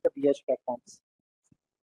this with the vEdge platforms.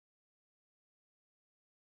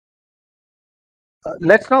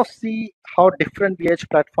 Let's now see how different vEdge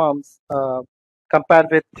platforms compare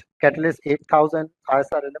with Catalyst 8000,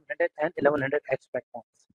 ISR 1100, and 1100X platforms.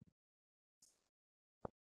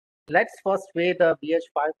 Let's first weigh the vEdge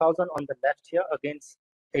 5000 on the left here against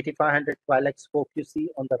 8500 12x 4QC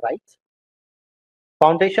on the right.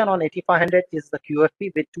 Foundation on 8500 is the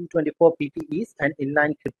QFP with 224 PPEs and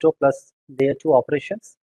inline crypto plus layer 2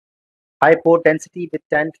 operations. High port density with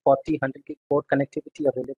 10, 40, 100 gig port connectivity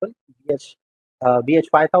available. vEdge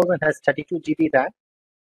 5000 has 32 GB RAM,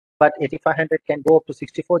 but 8500 can go up to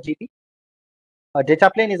 64 GB. Data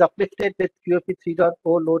plane is uplifted with QFP 3.0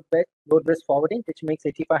 load-based forwarding, which makes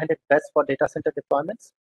 8500 best for data center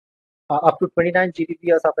deployments. Up to 29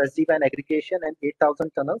 Gbps of SD-WAN aggregation and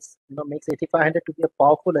 8000 tunnels, makes 8500 to be a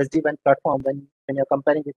powerful SD-WAN platform when you're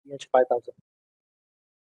comparing with vEdge 5000.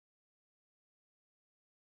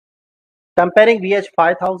 Comparing vEdge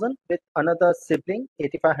 5000 with another sibling,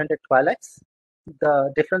 8500 12x,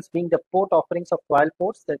 the difference being the port offerings of 12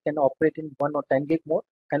 ports that can operate in 1 or 10 gig mode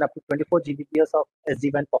and up to 24 Gbps of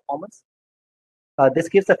SD-WAN performance. This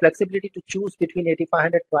gives the flexibility to choose between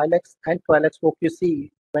 8500 12x and 12x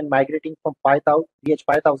 4QC when migrating from vEdge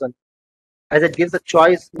 5000, as it gives a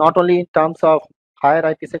choice not only in terms of higher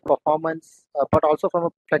IPsec performance, but also from a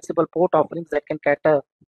flexible port offerings that can cater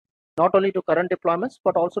not only to current deployments,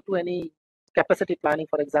 but also to any capacity planning,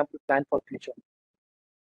 for example, plan for future.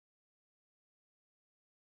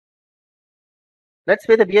 Let's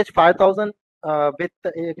weigh the vEdge 5000 with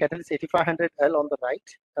the Catalyst 8500L on the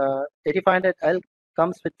right. 8500L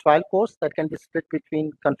comes with 12 cores that can be split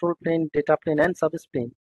between control plane, data plane, and service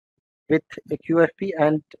plane with a QFP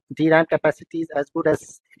and DRAM capacities as good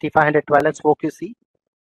as 8500 12x 4QC.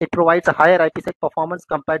 It provides a higher IPsec performance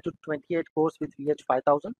compared to 28 cores with vEdge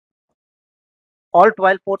 5000. All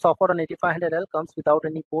 12 ports offered on 8500L comes without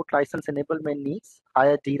any port license enablement needs.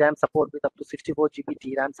 Higher DRAM support with up to 64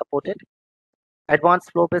 GB DRAM supported.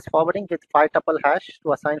 Advanced flow-based forwarding with 5-tuple hash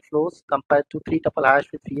to assign flows compared to 3-tuple hash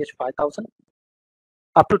with vEdge 5000.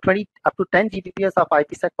 Up to 10 Gbps of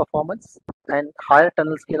IPsec performance and higher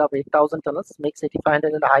tunnel scale of 8000 tunnels makes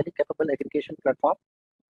 8500 a highly capable aggregation platform,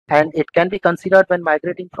 and it can be considered when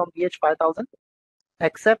migrating from vEdge 5000.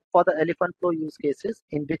 except for the elephant flow use cases,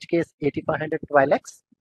 in which case 8500 12x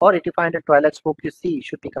or 8500 12x ProQC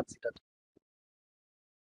should be considered.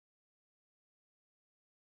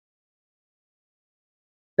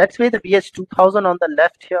 Let's weigh the vEdge 2000 on the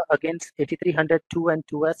left here against 8300 2 and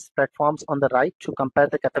 2S platforms on the right to compare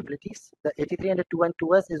the capabilities. The 8300 2 and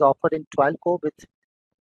 2S is offered in 12 core with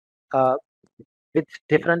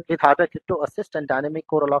hardware crypto assist and dynamic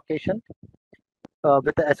core allocation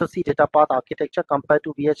with the SoC data path architecture compared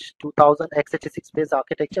to vEdge 2000 x86 based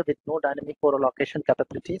architecture with no dynamic core allocation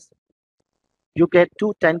capabilities. You get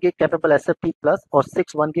two 10 gig capable SFP plus or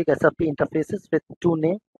 6 1 gig SFP interfaces with 2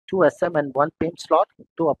 NIM, 2 SM and 1 PIM slot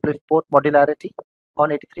to uplift port modularity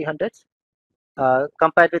on 8300s.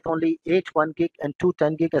 Compared with only 8 1 gig and 2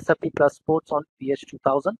 10 gig SFP plus ports on vEdge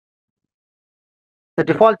 2000. The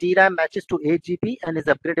default DRAM matches to 8 GB and is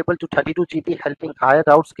upgradable to 32 GB, helping higher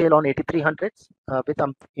route scale on 8300s with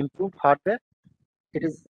improved hardware. It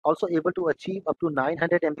is also able to achieve up to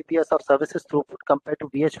 900 Mbps of services throughput compared to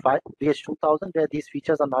vEdge 2000, where these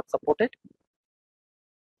features are not supported.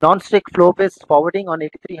 Non-stick flow-based forwarding on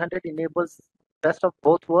 8300 enables best of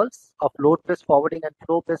both worlds of load-based forwarding and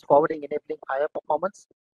flow-based forwarding, enabling higher performance.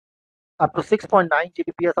 Up to 6.9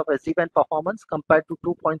 Gbps of SD-WAN performance compared to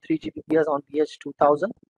 2.3 Gbps on vEdge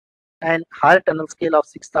 2000, and higher tunnel scale of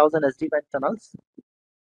 6000 SD-WAN tunnels.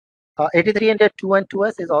 8300 2 and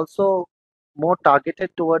 2S is also more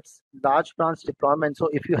targeted towards large branch deployment. So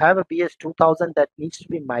if you have a vEdge 2000 that needs to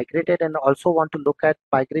be migrated and also want to look at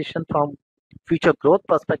migration from future growth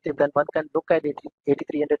perspective, then one can look at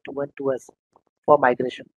 8300 2 and 2S for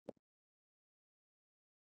migration.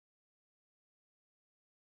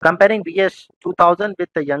 Comparing vEdge 2000 with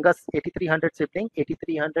the youngest 8300 sibling,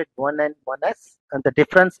 8300 1 and 1S, and the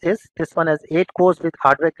difference is this one has 8 cores with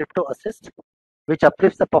hardware crypto assist, which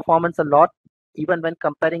uplifts the performance a lot even when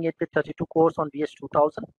comparing it with 32 cores on vEdge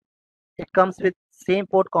 2000. It comes with same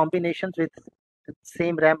port combinations with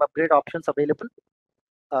same RAM upgrade options available.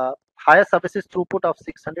 Higher services throughput of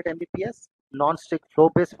 600 Mbps, non-stick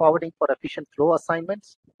flow-based forwarding for efficient flow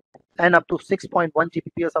assignments, and up to 6.1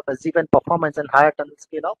 Gbps of SD-WAN performance and higher tunnel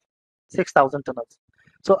scale of 6000 tunnels.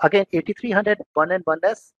 So again, 8300 1 and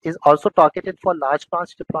 1S is also targeted for large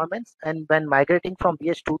branch deployments, and when migrating from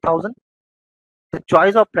vEdge 2000, the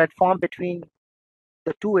choice of platform between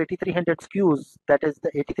the two 8300 SKUs, that is the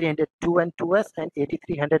 8300 2 and 2S and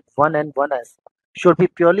 8300 1 and 1S, should be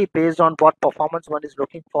purely based on what performance one is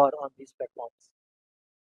looking for on these platforms.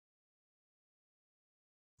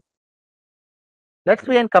 Let's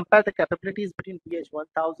try and compare the capabilities between vEdge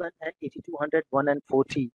 1000 and 8200 1 and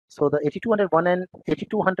 4G. So the 8200 1 and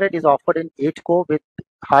 8200 is offered in 8 core with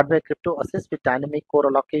hardware crypto assist with dynamic core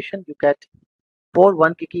allocation. You get 4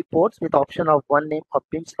 1 gig ports with option of 1 name or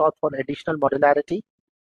PIM slot for additional modularity.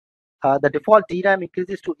 The default DRAM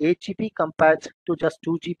increases to 8 GB compared to just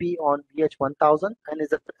 2 GB on vEdge 1000 and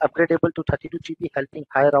is upgradable to 32 GB, helping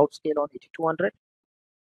higher route scale on 8200.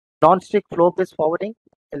 Non-stick flow-based forwarding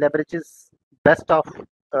leverages best of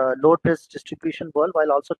load-based distribution world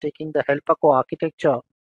while also taking the helper core architecture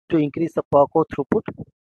to increase the per core throughput.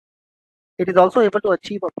 It is also able to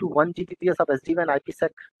achieve up to 1 Gbps of SD-WAN IPsec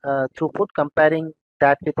throughput, comparing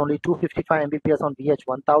that with only 255 Mbps on vEdge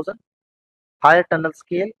 1000. Higher tunnel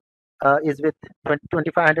scale is with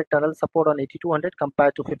 2500 tunnel support on 8200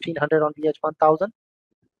 compared to 1500 on vEdge 1000.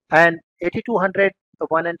 And 8200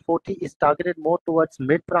 1 and 40 is targeted more towards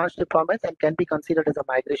mid-branch deployments and can be considered as a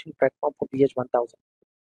migration platform for vEdge 1000.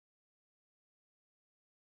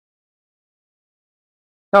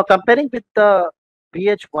 Now comparing with the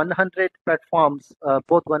vEdge 100 platforms,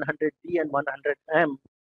 both 100B and 100M,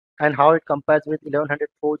 and how it compares with 1100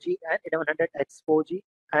 4G and 1100X 4G,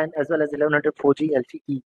 and as well as 1100 4G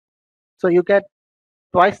LTE. So you get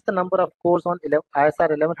twice the number of cores on ISR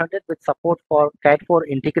 1100 with support for Cat4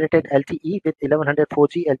 integrated LTE with 1100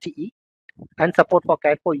 4G LTE and support for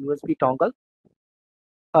Cat4 USB dongle.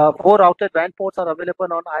 4 routed WAN ports are available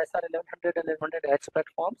on ISR 1100 and 1100X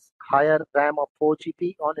platforms, higher RAM of 4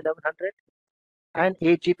 GB on 1100 and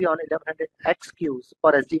 8 GB on 1100X SKUs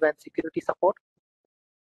for SD-WAN security support.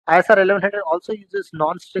 ISR 1100 also uses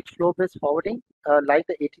non-stick flow-based forwarding like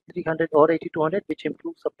the 8300 or 8200, which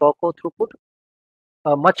improves the per core throughput.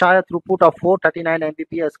 A much higher throughput of 439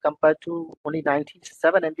 Mbps compared to only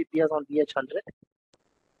 97 Mbps on vEdge 100.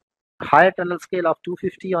 Higher tunnel scale of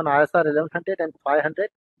 250 on ISR 1100 and 500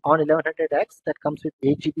 on 1100X that comes with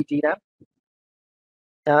 8 GB DRAM.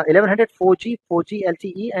 1100 4G, 4G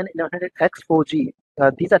LTE and 1100X 4G.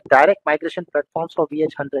 These are direct migration platforms for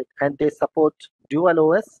vEdge 100 and they support dual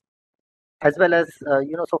OS as well as,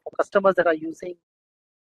 so for customers that are using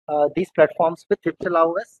these platforms with Viptela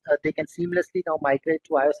OS, they can seamlessly now migrate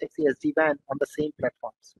to iOS XE SD-WAN on the same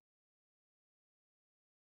platforms.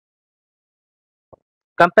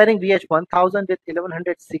 Comparing vEdge 1000 with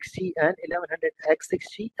 1160 and 1100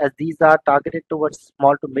 X60, as these are targeted towards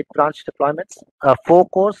small to mid branch deployments, 4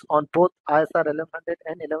 cores on both ISR 1100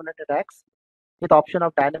 and 1100X, with option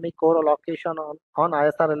of dynamic core allocation on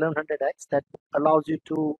ISR 1100X that allows you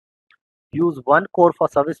to use 1 core for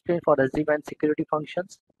service plane for SD-WAN security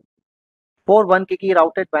functions. 4 1 gig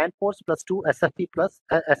routed WAN ports plus 2 SFP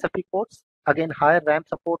ports. Again, higher RAM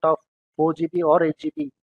support of 4 GB or 8 GB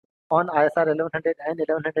on ISR 1100 and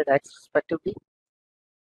 1100X respectively.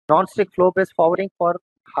 Non-stick flow-based forwarding for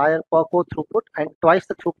higher per core throughput and twice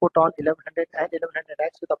the throughput on 1100 and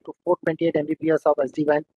 1100X with up to 428 Mbps of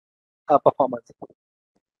SD-WAN performance.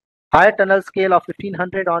 Higher tunnel scale of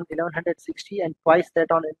 1500 on 1160 and twice that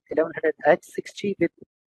on 1100X60 with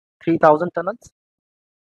 3000 tunnels.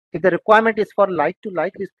 If the requirement is for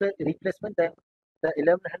like-to-like replacement, then the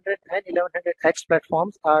 1100 and 1100X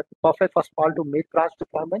platforms are perfect for small to mid branch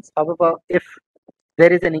deployments. However, if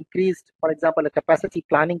there is an increased, for example, a capacity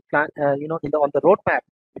planning plan, on the roadmap,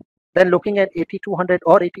 then looking at 8200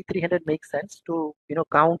 or 8300 makes sense to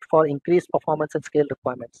count for increased performance and scale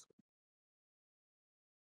requirements.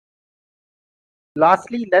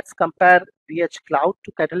 Lastly, let's compare vEdge Cloud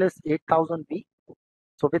to Catalyst 8000V.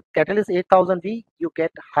 So with Catalyst 8000V, you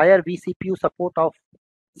get higher vCPU support of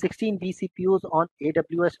 16 vCPUs on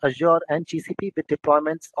AWS, Azure, and GCP with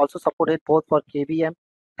deployments also supported both for KVM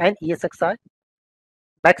and ESXi.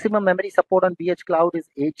 Maximum memory support on vEdge Cloud is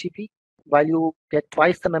 8 GB, while you get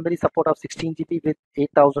twice the memory support of 16 GB with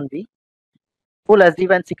 8000V. Full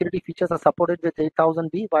SD-WAN security features are supported with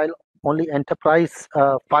 8000V, while only enterprise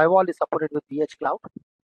firewall is supported with vEdge Cloud.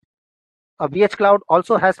 vEdge Cloud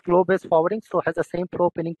also has flow-based forwarding, so has the same flow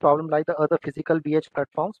pinning problem like the other physical vEdge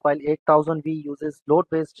platforms, while 8000V uses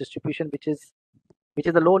load-based distribution, which is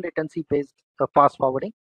a low latency-based fast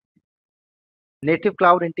forwarding. Native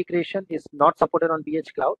cloud integration is not supported on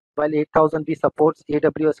vEdge Cloud, while 8000V supports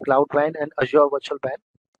AWS Cloud WAN and Azure Virtual WAN.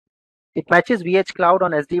 It matches vEdge Cloud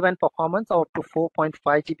on SD-WAN performance of up to 4.5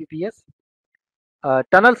 Gbps.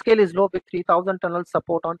 Tunnel scale is low with 3000 tunnel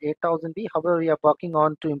support on 8000V. However, we are working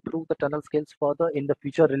on to improve the tunnel scales further in the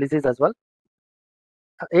future releases as well.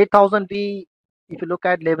 8000V, if you look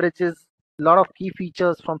at, leverages a lot of key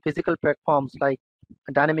features from physical platforms like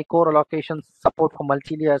dynamic core allocation, support for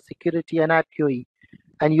multi-layer security and AppQE,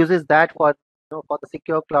 and uses that for for the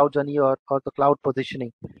secure cloud journey or the cloud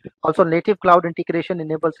positioning. Also, native cloud integration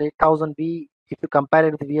enables 8000V, if you compare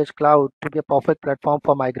it with vEdge Cloud, to be a perfect platform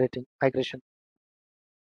for migration.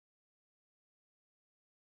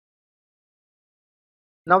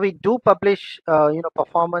 Now we do publish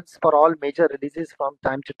performance for all major releases from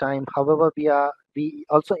time to time. However, we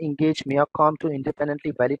also engage Miacom to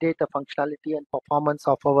independently validate the functionality and performance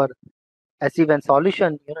of our SD-WAN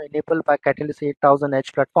solution enabled by Catalyst 8000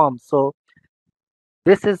 Edge platform. So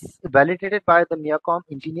this is validated by the Miacom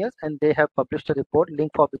engineers, and they have published a report,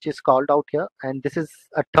 link for which is called out here. And this is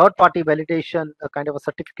a third-party validation, a kind of a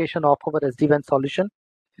certification of our SD-WAN solution.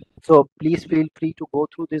 So please feel free to go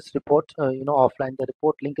through this report, offline. The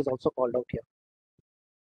report link is also called out here.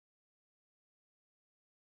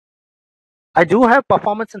 I do have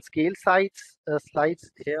performance and scale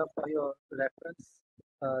slides here for your reference.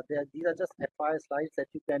 These are just FI slides that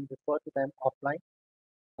you can refer to them offline.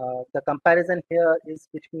 The comparison here is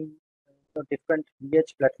between different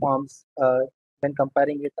vEdge platforms when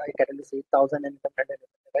comparing with Catalyst 8000 and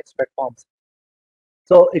 1100X platforms.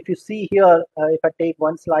 So if you see here, if I take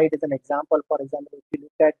one slide as an example, for example, if you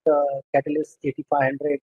look at Catalyst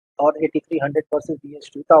 8500 or 8300 versus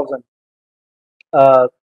vEdge 2000,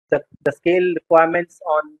 the scale requirements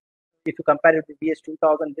on, if you compare it with vEdge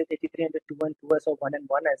 2000 with 8300 2N2S or 1N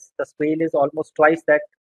 1S, the scale is almost twice that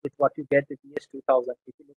with what you get with vEdge 2000.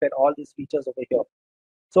 If you look at all these features over here,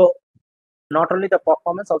 so not only the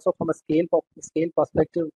performance, also from a scale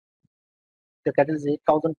perspective, the Catalyst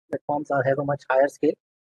 8000 platforms have a much higher scale,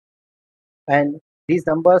 and these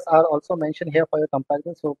numbers are also mentioned here for your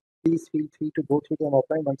comparison. So please feel free to go through them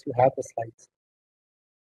offline once you have the slides.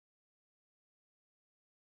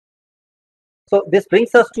 So this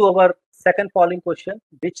brings us to our second polling question: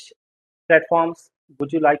 which platforms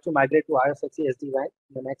would you like to migrate to iOS XE SD-WAN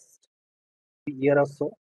in the next year or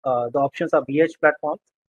so? The options are vEdge platforms,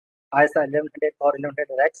 ISR 1100 or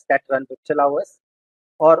 1100X that run Viptela OS,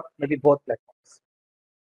 or maybe both platforms.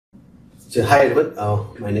 So hi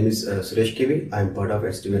everyone, my name is Suresh Kivi. I'm part of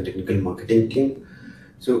SD-WAN technical marketing team.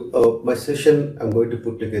 So my session, I'm going to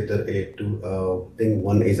put together a two thing.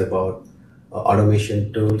 One is about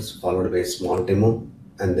automation tools, followed by a small demo,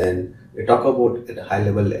 and then we talk about at a high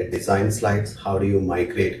level design slides. How do you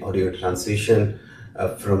migrate or do you transition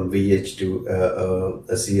from vEdge to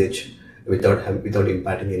a CH without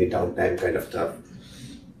impacting any downtime kind of stuff.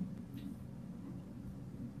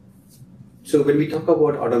 So when we talk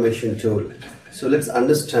about automation tool, so let's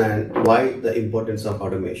understand why the importance of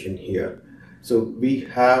automation here. So we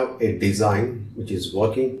have a design which is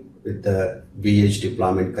working with the vEdge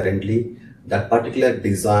deployment currently. That particular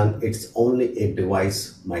design, it's only a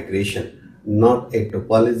device migration, not a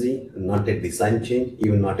topology, not a design change,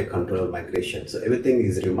 even not a controller migration. So everything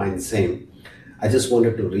is remains same. I just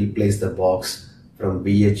wanted to replace the box from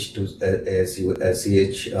vEdge to a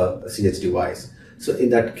CH device. So in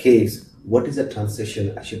that case, what is the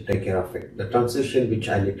transition I should take care of it? The transition which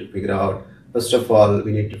I need to figure out, first of all,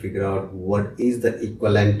 we need to figure out what is the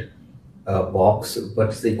equivalent box,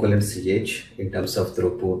 what's the equivalent CH in terms of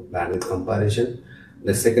throughput bandwidth comparison.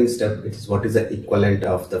 The second step is what is the equivalent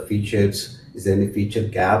of the features. Is there any feature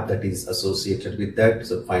gap that is associated with that?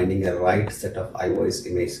 So finding a right set of iOS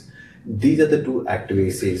images. These are the two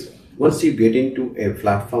activities. Once you get into a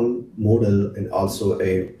platform model and also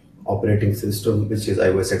a operating system, which is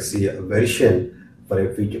iOS XE version for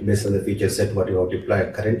a feature based on the feature set what you have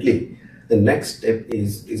deployed currently, the next step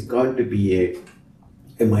is going to be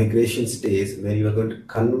a migration stage where you are going to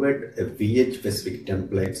convert a vEdge specific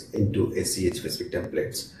templates into a CH specific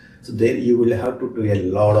templates. So there you will have to do a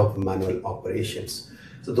lot of manual operations.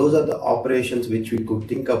 So those are the operations which we could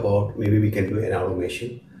think about. Maybe we can do an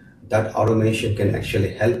automation. That automation can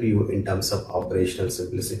actually help you in terms of operational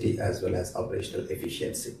simplicity as well as operational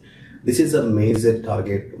efficiency. This is a major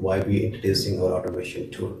target why we introducing our automation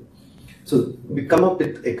tool. So we come up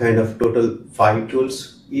with a kind of total 5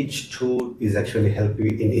 tools. Each tool is actually help you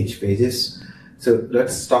in each phases. So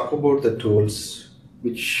let's talk about the tools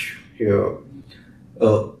which here.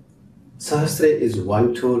 Sahasra is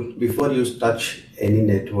one tool. Before you touch any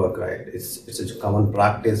network, right? It's a common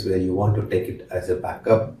practice where you want to take it as a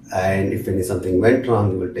backup, and if something went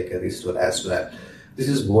wrong, you will take a restore as well. This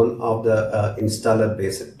is one of the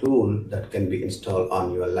installer-based tool that can be installed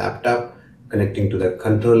on your laptop, connecting to the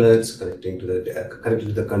controllers, connecting to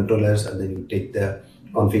the controllers, and then you take the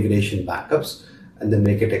configuration backups and then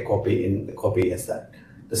make it a copy as that.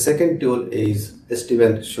 The second tool is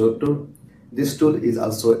SD-WAN Show tool. This tool is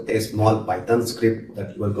also a small Python script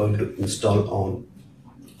that you are going to install on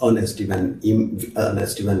SD-WAN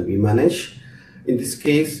vManage. In this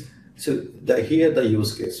case, so here the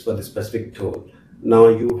use case for the specific tool. Now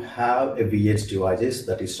you have a vEdge devices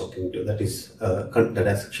that is talking to that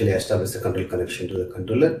has actually established a control connection to the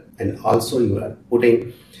controller, and also you are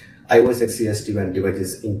putting iOS XE SD-WAN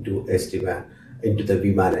devices into SD-WAN into the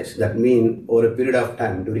vManage. That means over a period of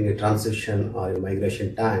time during a transition or a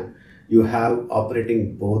migration time, you have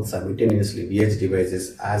operating both simultaneously vEdge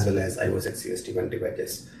devices as well as iOS XE SD-WAN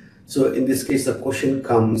devices. So in this case, the question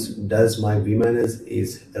comes: does my vManage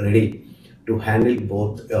is ready to handle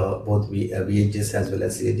both vEdges as well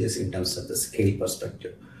as CHs in terms of the scale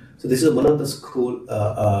perspective? So this is one of the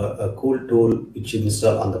cool tool which you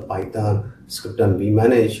install on the Python script on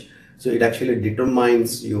vManage. So it actually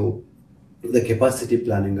determines you the capacity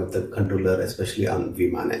planning of the controller, especially on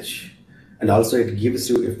vManage. And also it gives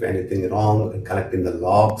you if anything wrong and collecting the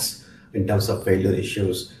logs in terms of failure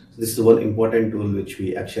issues. So this is one important tool which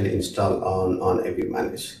we actually install on a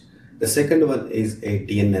vManage. The second one is a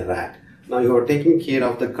DNA RAT. Now you are taking care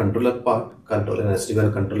of the controller part, controller and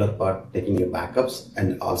SD-WAN controller part, taking your backups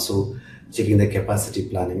and also checking the capacity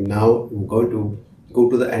planning. Now we're going to go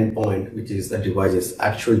to the endpoint, which is the devices,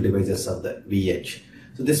 actual devices of the vEdge.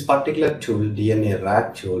 So this particular tool, DNA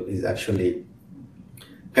RAT tool, is actually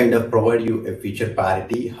kind of provide you a feature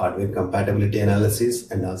parity, hardware compatibility analysis,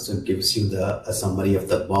 and also gives you a summary of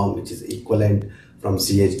the BOM, which is equivalent from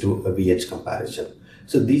CH to a vEdge comparison.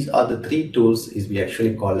 So these are the 3 tools is we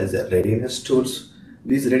actually call as a readiness tools.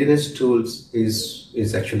 These readiness tools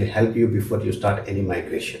is actually help you before you start any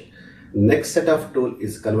migration. Next set of tool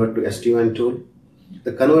is convert to SD-WAN tool.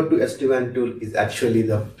 The convert to SD-WAN tool is actually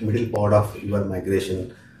the middle part of your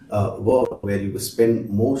migration work, where you spend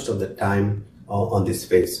most of the time on this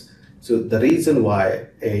phase. So the reason why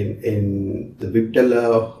in the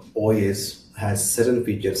Viptela OS has certain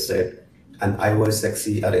feature set, and iOS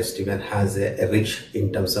XE or SD-WAN has a rich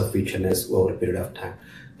in terms of featureness over a period of time.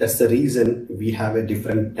 That's the reason we have a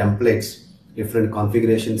different templates, different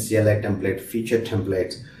configuration CLI template, feature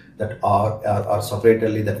templates that are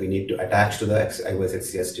separately that we need to attach to the iOS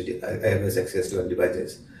XE SD-WAN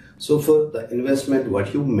devices. So for the investment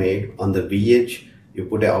what you made on the vEdge, you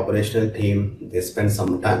put an operational team, they spend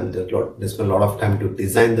some time, they spend a lot of time to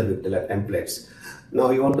design the Viptela templates.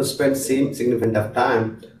 Now you want to spend same significant of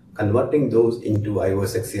time converting those into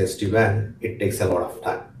iOS XE SD-WAN. It takes a lot of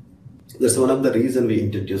time. That's one of the reasons we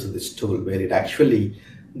introduced this tool, where it actually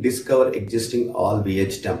discover existing all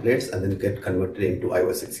vEdge templates and then get converted into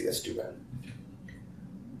iOS XE SD-WAN.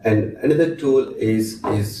 And another tool is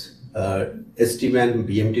SD-WAN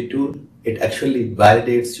BMT tool. It actually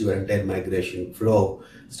validates your entire migration flow,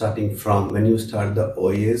 starting from when you start the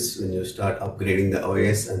OS, when you start upgrading the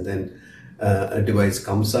OS, and then a device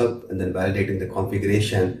comes up, and then validating the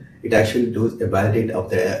configuration. It actually does a validate of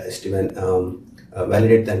the SD-WAN,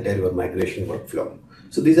 validate the entire migration workflow.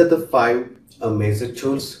 So these are the 5 major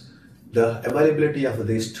tools. The availability of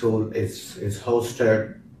this tool is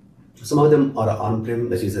hosted. Some of them are on-prem,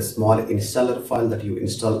 which is a small installer file that you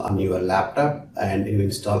install on your laptop and you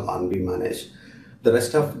install on vManage. The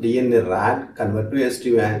rest of DNA RAD, convert to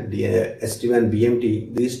SD-WAN, SD-WAN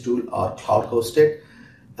BMT, these tools are cloud hosted.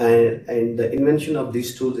 And the invention of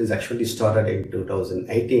these tools is actually started in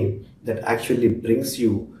 2018. That actually brings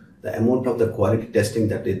you the amount of the quality testing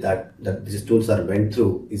that these tools are went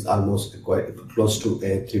through is almost quite close to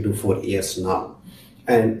 3 to 4 years now.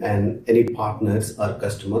 And any partners or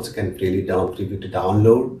customers can freely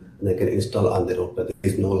download, and they can install on their own, but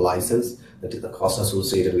there is no license. That is the cost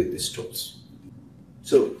associated with these tools.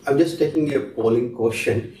 So I'm just taking a polling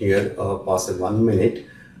question here, past 1 minute.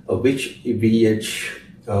 Which vEdge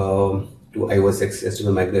to iOS XE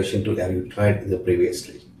SD-WAN migration tool have you tried in the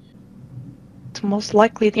previously? Most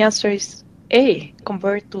likely the answer is A,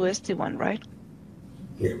 convert to SD-WAN, right?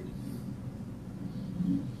 Yeah.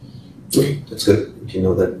 Okay, that's good. You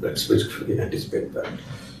know that's basically anticipate that.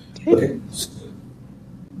 Okay.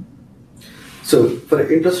 So for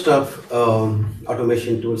the interest of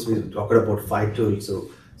automation tools, we talked about 5 tools. So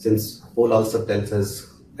since poll also tells us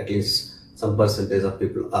at least some percentage of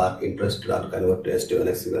people are interested to convert to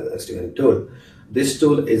SD-WAN tool, this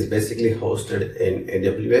tool is basically hosted in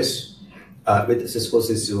AWS with Cisco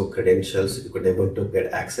CIO credentials. You could able to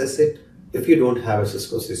get access it. If you don't have a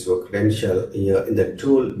Cisco CIO credential, in the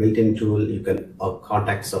tool, built-in tool, you can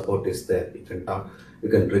contact support is there. You can talk, you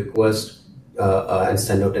can request and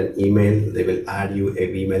send out an email. They will add you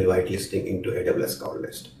a email whitelisting into AWS cloud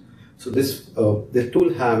list. So this the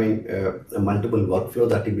tool having a multiple workflow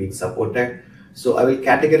that is being supported. So I will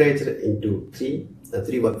categorize it into three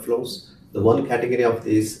workflows. The one category of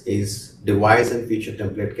this is device and feature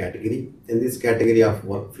template category. In this category of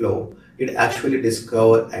workflow, it actually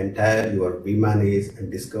discovers entire your vManage and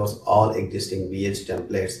discovers all existing vEdge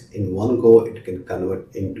templates in one go. It can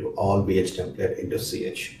convert into all vEdge template into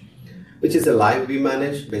CH, which is a live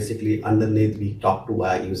vManage. Basically, underneath we talk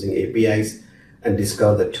to using APIs and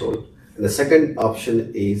discover the tool. And the second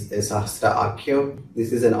option is Sahasra Archive.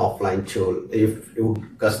 This is an offline tool. If your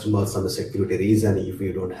customers, some security reason, if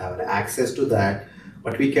you don't have access to that,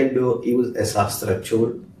 what we can do, use a Sahasra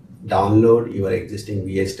tool, download your existing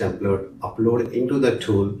vEdge template, upload it into the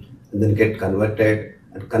tool, and then get converted.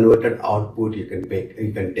 And converted output you can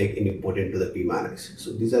take and import into the vManage.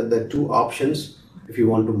 So these are the 2 options if you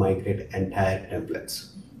want to migrate entire templates.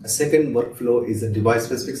 A second workflow is a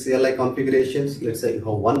device-specific CLI configurations. Let's say you have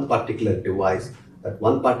one particular device. That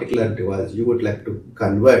one particular device you would like to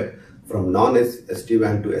convert from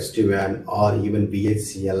non-SD-WAN to SD-WAN, or even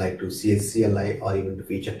vEdge CLI to CH CLI, or even to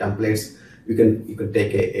feature templates. You can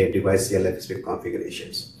take a device CLI specific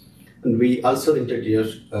configurations. And we also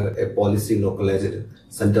introduced a policy localized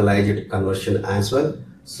centralized conversion as well.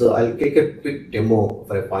 So I'll take a quick demo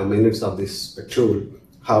for 5 minutes of this tool,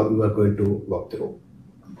 how we are going to walk through.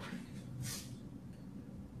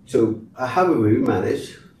 So I have a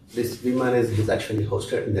vManage. This vManage is actually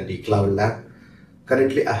hosted in the dCloud lab.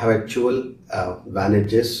 Currently, I have a 12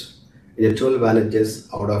 vanages. In the 12 vanages,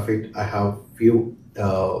 out of it, I have few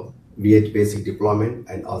vEdge basic deployment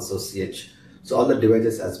and also CH. So all the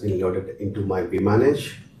devices has been loaded into my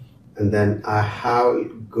vManage, and then I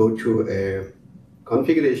have go to a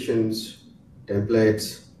configurations,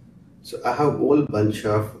 templates. So I have a whole bunch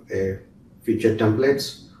of feature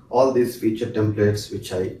templates. All these feature templates,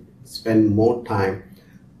 which I spend more time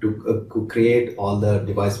to create all the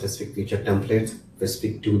device specific feature templates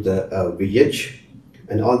specific to the vEdge,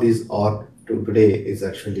 and all these are today is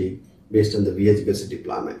actually based on the vEdge based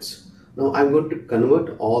deployments. Now I'm going to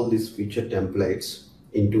convert all these feature templates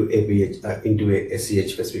into a vEdge into a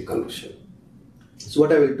SCH specific conversion. So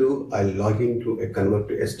what I will do, I'll log into a convert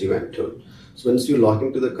to SD-WAN tool. So once you log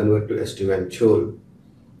into the convert to SD-WAN tool,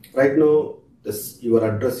 right now your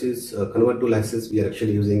address is convert to license. We are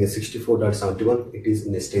actually using a 64.71. It is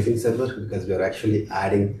in a staging server because we are actually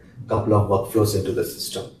adding a couple of workflows into the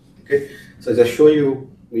system. Okay, so as I show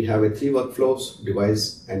you we have 3 workflows: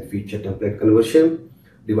 device and feature template conversion,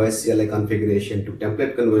 device CLI configuration to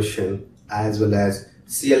template conversion, as well as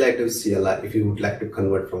CLI to CLI if you would like to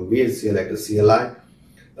convert from vEdge CLI to CLI,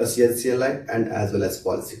 CLI, and as well as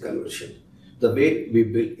policy conversion. The way we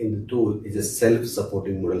built in the tool is a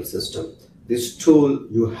self-supporting model system. This tool,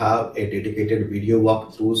 you have a dedicated video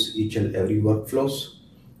walkthroughs each and every workflows,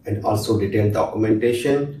 and also detailed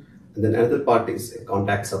documentation. And then another part is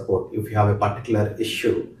contact support. If you have a particular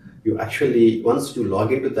issue, you actually, once you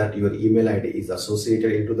log into that, your email ID is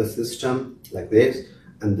associated into the system like this.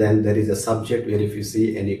 And then there is a subject where if you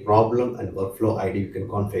see any problem and workflow ID, you can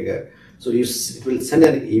configure. So it will send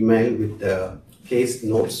an email with the case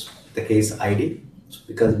notes, the case ID,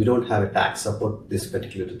 because we don't have a tag support this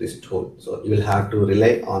particular to this tool. So you will have to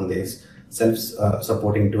rely on this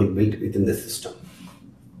self-supporting tool built within the system.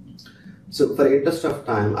 So for interest of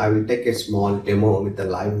time, I will take a small demo with the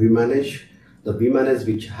live vManage. The vManage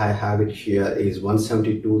which I have it here is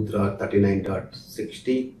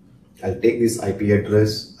 172.39.60. I'll take this IP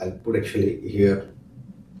address. I'll put actually here,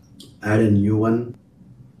 add a new one,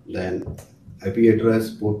 then IP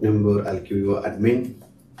address, port number, I'll give you admin.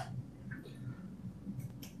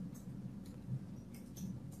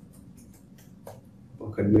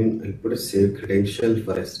 Admin, I'll put a save credential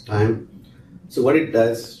for a time. So what it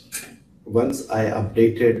does, once I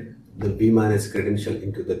updated the vManage credential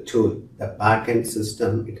into the tool, the backend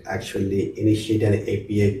system, it actually initiated an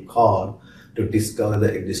API call to discover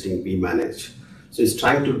the existing vManage. So it's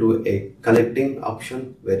trying to do a connecting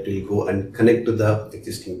option where it will go and connect to the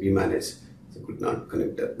existing vManage. So it could not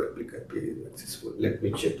connect that replica IP successful. Let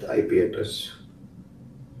me check the IP address.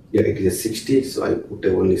 Yeah, it is 60, so I put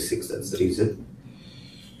only 6, that's the reason.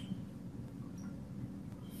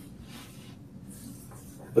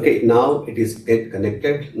 Okay, now it is get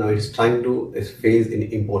connected. Now it's trying to phase in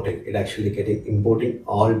importing. It actually getting importing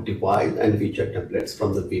all device and feature templates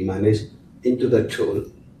from the vManage into the tool.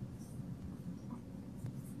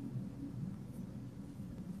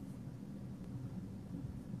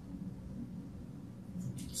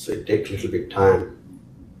 So it takes a little bit time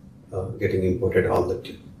getting imported all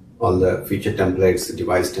the feature templates, the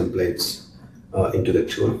device templates into the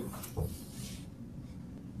tool.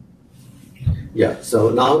 Yeah,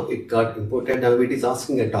 so now it got imported. Now it is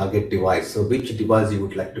asking a target device. So which device you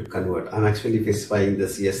would like to convert? I'm actually specifying the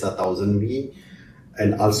CSR 1000V,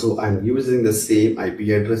 and also I'm using the same IP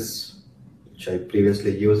address which I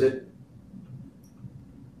previously used it.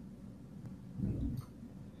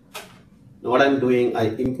 Now what I'm doing,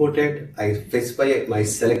 I specify my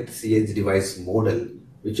select CH device model,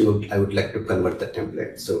 which I would like to convert the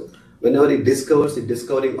template. So whenever it discovers, it's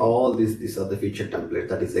discovering all these are the feature templates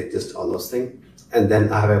that is exist all those things. And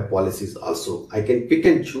then I have a policies also. I can pick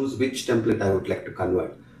and choose which template I would like to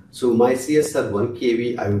convert. So my CSR 1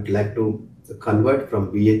 kV, I would like to convert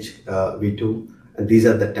from vEdge V2, and these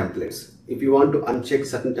are the templates. If you want to uncheck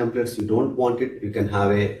certain templates, you don't want it, you can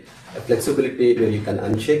have a flexibility where you can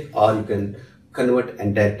uncheck, or you can convert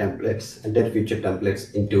entire templates, entire feature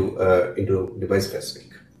templates into device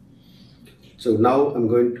specific. So now I'm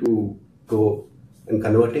going to go and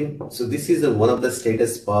converting. So this is one of the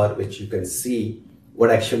status bar which you can see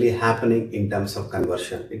what actually happening in terms of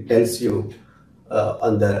conversion. It tells you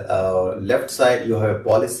on the left side you have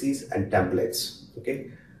policies and templates,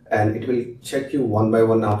 okay, and it will check you one by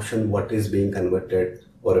one option what is being converted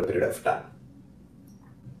over a period of time.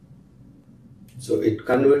 So it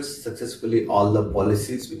converts successfully all the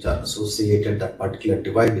policies which are associated that particular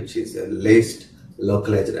device, which is list,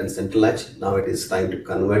 localized and centralized. Now it is trying to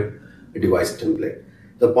convert a device template.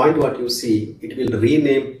 The point what you see, it will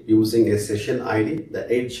rename using a session ID, the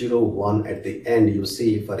 801 at the end. You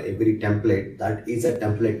see for every template, that is a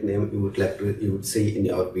template name you would see in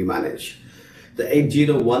your vManage. The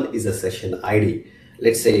 801 is a session ID.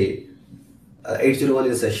 Let's say 801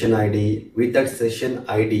 is a session ID. With that session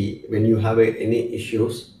ID, when you have any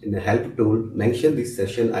issues in the help tool, mention this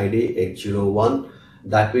session ID 801.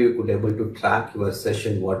 That way you could able to track your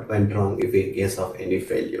session, what went wrong if in case of any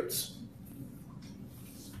failures.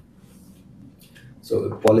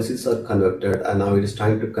 So policies are converted, and now it is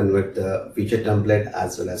trying to convert the feature template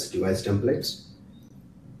as well as device templates.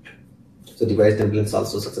 So device templates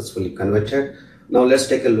also successfully converted. Now let's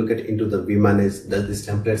take a look at into the vManage, that these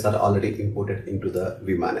templates are already imported into the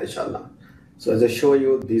vManage or not. So as I show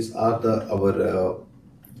you, these are our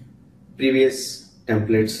previous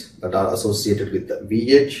templates that are associated with the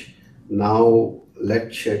vEdge. Now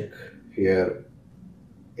let's check here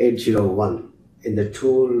 801. In the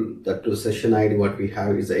tool, the tool session ID, what we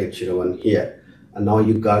have is the 801 here. And now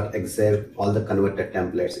you got all the converted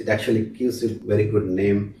templates. It actually gives you very good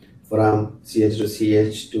name from CH to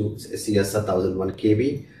CH to CS 1001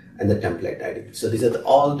 KB and the template ID. So these are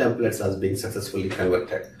all templates as being successfully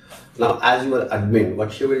converted. Now, as your admin,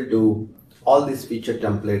 what you will do, all these feature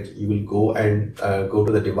templates, you will go and go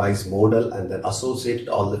to the device model and then associate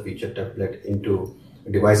all the feature template into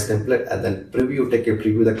device template and then take a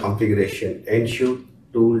preview the configuration, ensure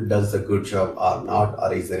tool does a good job or not,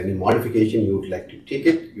 or is there any modification you would like to tweak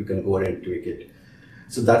it, you can go ahead and tweak it.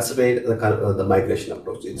 So that's the way the migration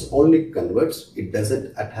approach. It's only converts, it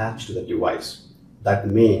doesn't attach to the device. That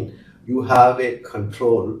means you have a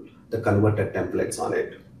control the converted templates on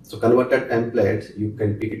it. So converted templates, you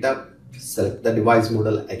can pick it up, select the device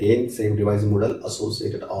model, again same device model,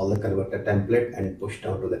 associated all the converted template and push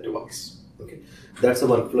down to the device. Okay, that's the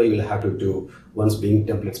workflow you will have to do once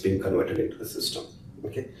templates being converted into the system.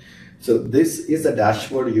 Okay, so this is the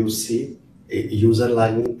dashboard. You see a user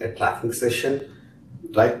logging a tracking session.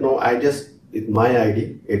 Right now I just with my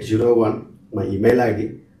ID 801, my email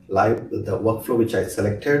ID, live the workflow which I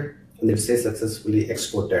selected, and it says successfully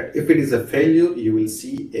exported. If it is a failure, you will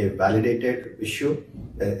see a validated issue,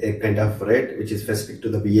 a kind of red, which is specific to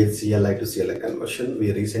the vEdge CLI to CLI conversion.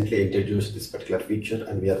 We recently introduced this particular feature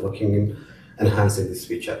and we are working in enhancing this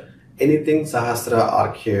feature. Anything Sahasra,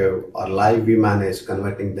 Archive or Live we manage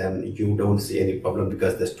converting them, you don't see any problem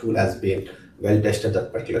because this tool has been well tested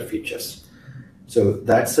that particular features. So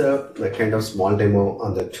that's a kind of small demo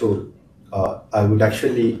on the tool. I would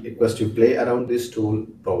actually request you play around this tool,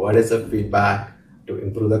 provide us a feedback to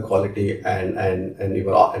improve the quality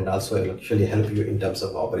and also actually help you in terms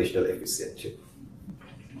of operational efficiency.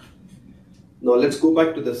 Now let's go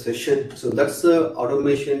back to the session. So that's the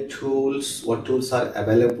automation tools, what tools are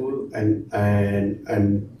available,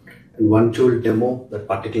 and one tool demo that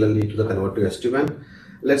particularly to the convert to SD-WAN.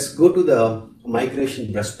 Let's go to the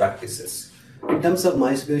migration best practices. In terms of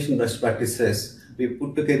migration best practices, we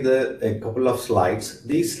put together a couple of slides.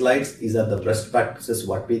 These slides, these are the best practices,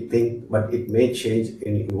 what we think, but it may change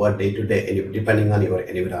in your day-to-day depending on your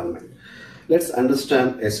environment. Let's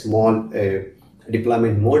understand a small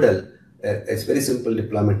deployment model. It's very simple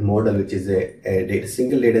deployment model, which is a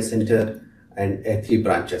single data center and 3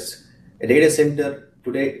 branches. A data center,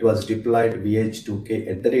 today it was deployed vEdge 2K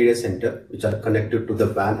at the data center, which are connected to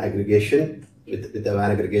the WAN aggregation with the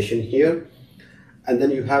WAN aggregation here. And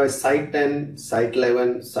then you have a site 10, site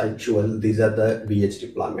 11, site 12. These are the vEdge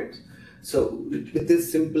deployments. So with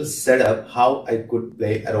this simple setup, how I could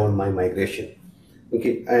play around my migration.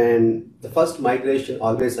 Okay, and the first migration,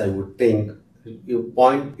 always I would think, your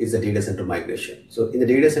point is the data center migration. So in the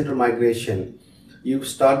data center migration, you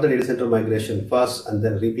start the data center migration first and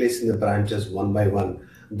then replacing the branches one by one.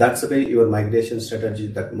 That's the way your migration strategy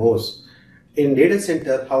that moves. In data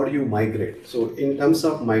center, how do you migrate? So in terms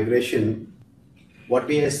of migration, what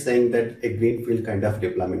we are saying that a greenfield kind of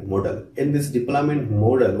deployment model. In this deployment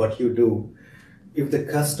model, what you do, if the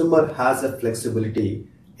customer has a flexibility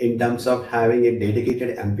in terms of having a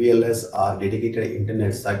dedicated MPLS or dedicated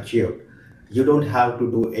internet circuit, you don't have to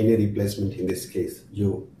do any replacement in this case.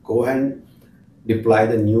 You go and deploy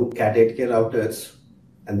the new Cat 8K routers,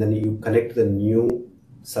 and then you connect the new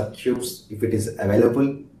circuits if it is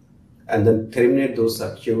available, and then terminate those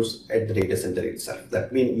circuits at the data center itself.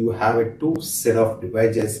 That means you have a 2 set of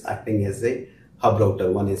devices acting as a hub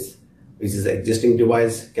router. One is which is the existing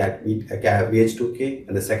device, vEdge 2K,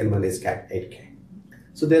 and the second one is Cat 8K.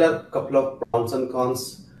 So there are a couple of pros and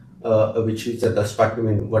cons, which is the perspective.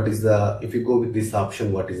 What is the, if you go with this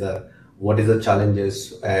option, what is the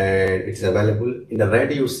challenges, and it's available in the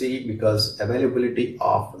red you see, because availability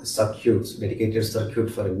of circuits, dedicated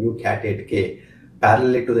circuit for a new Cat 8K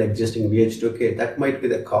parallel to the existing vEdge 2K, that might be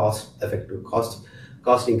the cost-effective,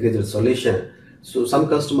 cost increased solution. So some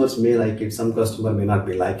customers may like it, some customer may not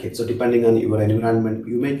be like it. So depending on your environment,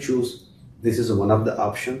 you may choose. This is one of the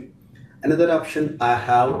option. Another option I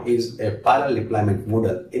have is a parallel deployment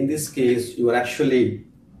model. In this case, you are actually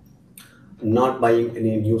not buying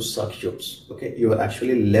any new circuits. Okay, you are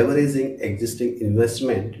actually leveraging existing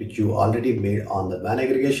investment which you already made on the WAN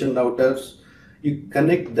aggregation routers. You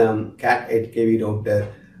connect them Cat 8K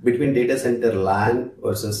router between data center LAN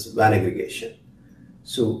versus WAN aggregation.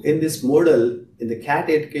 So in this model, in the Cat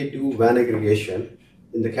 8K to WAN aggregation,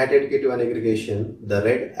 the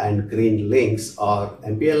red and green links are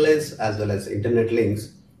MPLS as well as internet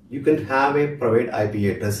links. You can have a provide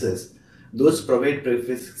IP addresses. Those provide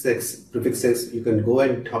prefixes, you can go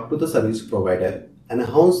and talk to the service provider and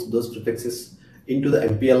enhance those prefixes into the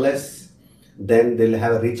MPLS. Then they'll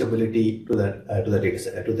have a reachability to the data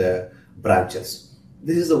center, to the branches.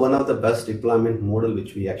 This is one of the best deployment model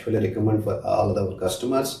which we actually recommend for all of our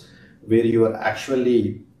customers, where you are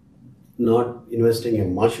actually not investing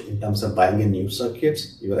in much in terms of buying in new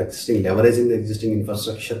circuits. You are leveraging the existing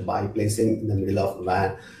infrastructure by placing in the middle of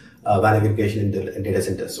WAN aggregation in the data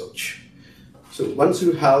center switch. So once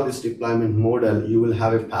you have this deployment model, you will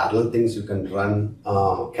have a parallel things you can run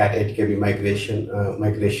Cat 8KB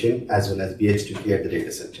migration as well as vEdge at the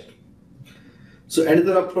data center. So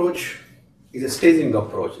another approach is a staging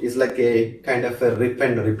approach. It's like a kind of a rip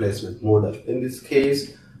and replacement model. In this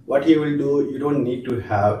case, what you will do, you don't need to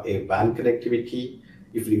have a WAN connectivity.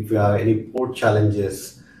 If you have any port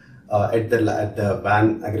challenges at the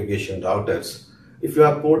WAN aggregation routers, if you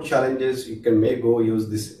have port challenges, you can go use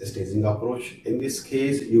this staging approach. In this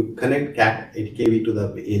case, you connect Cat 8KB to the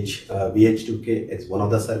vEdge2K. It's one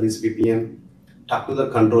of the service VPN. Talk to the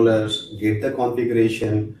controllers, get the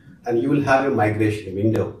configuration, and you will have a migration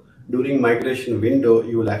window. During migration window,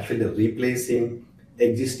 you will actually replacing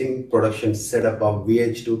existing production setup of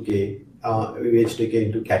vEdge2K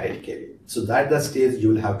into Cat 8KB. So that's the stage you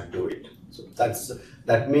will have to do it. So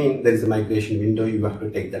that means there is a migration window. You have to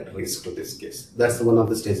take that risk to this case. That's one of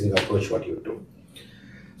the staging approach what you do.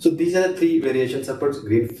 So these are the three variations approach: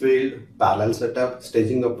 greenfield, parallel setup,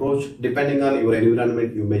 staging approach. Depending on your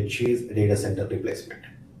environment, you may choose a data center replacement.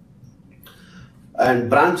 And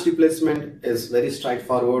branch replacement is very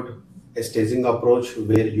straightforward. A staging approach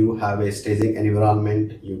where you have a staging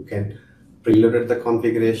environment, you can preload the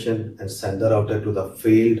configuration and send the router to the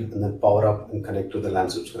field and then power up and connect to the LAN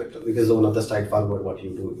switch connector. This is one of the straightforward what you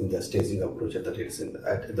do in the staging approach at the data center,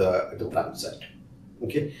 at the branch site.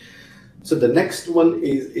 Okay. So the next one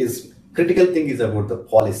is critical thing is about the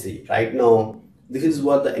policy. Right now, this is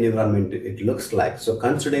what the environment it looks like. So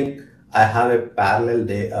considering I have a parallel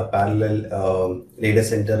data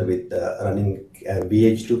center with running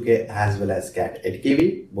vEdge2K as well as Cat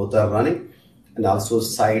 8KB, both are running, and also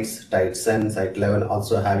sites, Site 10, Site 11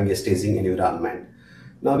 also having a staging environment.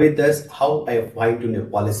 Now with this, how I fine tune a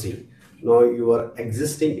policy. Now your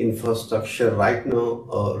existing infrastructure right now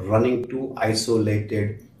running two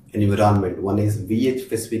isolated environment. One is vEdge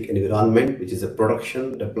specific environment, which is a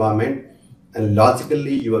production deployment, and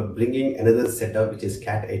logically you are bringing another setup which is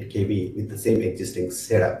Cat 8KB with the same existing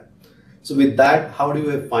setup. So with that, how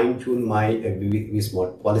do I fine tune my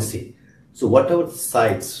vSmart policy? So whatever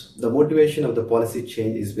sites, the motivation of the policy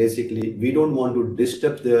change is basically we don't want to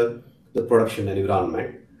disturb the production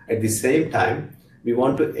environment. At the same time, we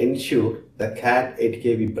want to ensure the Cat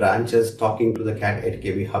 8KB branches talking to the Cat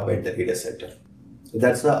 8KB hub at the data center. So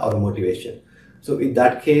that's our motivation. So in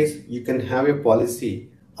that case, you can have a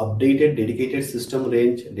policy, updated dedicated system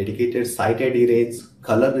range, dedicated site ID range,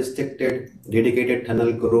 color restricted, dedicated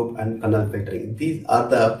tunnel group, and tunnel filtering. These are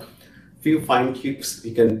the few fine tweaks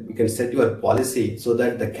you can set your policy so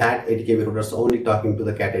that the Cat 8KB routers only talking to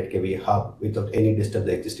the Cat 8KB hub without any disturb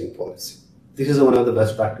the existing policy. This is one of the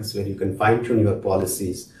best practices where you can fine tune your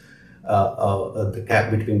policies the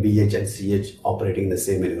gap between vEdge and cEdge operating in the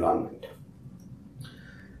same environment.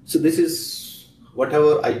 So this is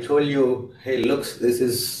whatever I told you, hey, looks, this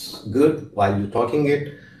is good while you're talking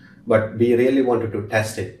it, but we really wanted to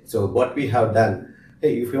test it. So what we have done,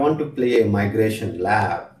 hey, if you want to play a migration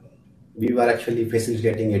lab, we were actually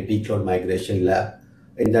facilitating a decloud migration lab.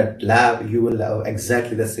 In that lab, you will have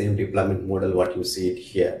exactly the same deployment model, what you see it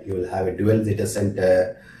here. You will have a dual data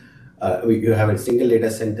center. You have a single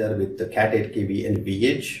data center with the Cat 8KB and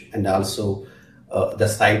vEdge, and also the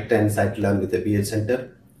Site 10, Site 11 with the vEdge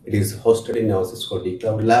center. It is hosted in our Cisco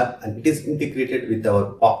Decloud lab, and it is integrated with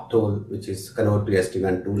our POC tool, which is Convert to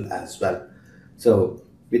SD-WAN tool as well. So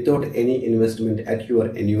without any investment at your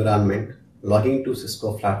environment, logging to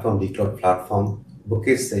Cisco platform, Decloud platform, book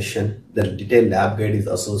a session. The detailed lab guide is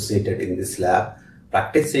associated in this lab.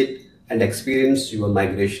 Practice it and experience your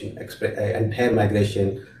migration, entire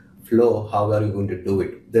migration flow. How are you going to do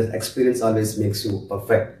it? The experience always makes you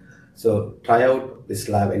perfect. So try out this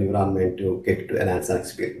lab environment to get to enhance an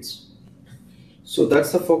experience. So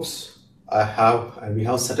that's the folks I have, and we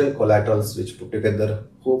have certain collaterals which put together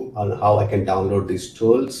on how I can download these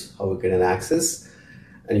tools, how we get an access.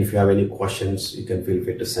 And if you have any questions, you can feel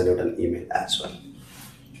free to send out an email as well.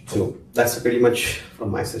 So that's pretty much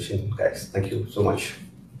from my session, guys. Thank you so much.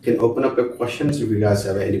 You can open up your questions if you guys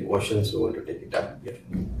have any questions. We want to take it up.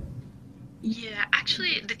 Yeah,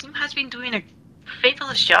 actually, the team has been doing a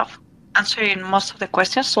fabulous job answering most of the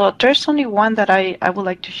questions. So there's only one that I would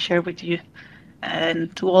like to share with you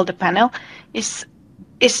and to all the panel. It's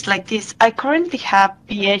like this. I currently have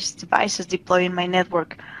vEdge devices deployed in my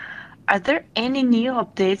network. Are there any new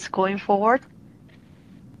updates going forward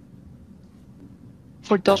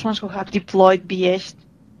for those ones who have deployed vEdge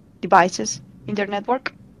devices in their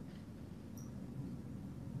network?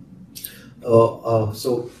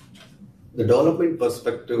 So The development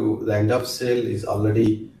perspective, the end of sale is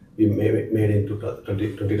already made into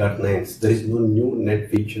 20.9. There is no new net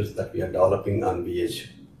features that we are developing on vEdge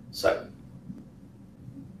side.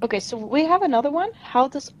 Okay, so we have another one. How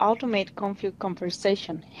does automate config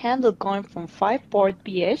conversation handle going from 5-port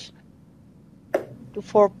vEdge to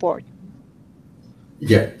 4-port?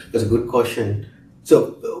 Yeah, that's a good question.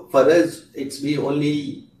 So for us, we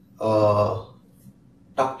only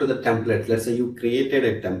talk to the template. Let's say you created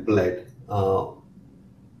a template,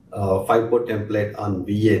 5-port template on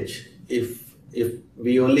vEdge. If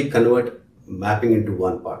we only convert mapping into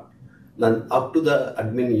one part, then up to the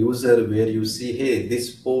admin user where you see, hey,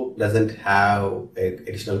 this port doesn't have an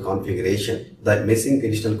additional configuration. That missing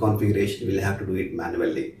additional configuration, we'll have to do it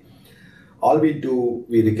manually. All we do,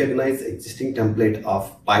 we recognize existing template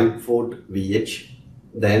of 5-port vEdge,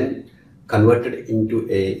 then converted into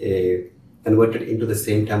the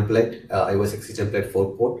same template, iOS XE template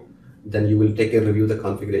 4-port. Then you will take a review the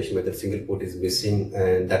configuration whether single port is missing,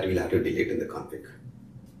 and that will have to delete in the config.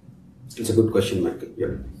 It's a good question, Michael.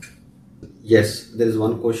 Yeah. Yes, there is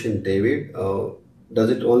one question, David. Does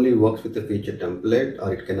it only work with the feature template,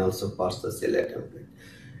 or it can also parse the CLI template?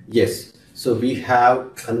 Yes. So we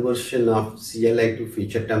have conversion of CLI to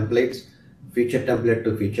feature templates, feature template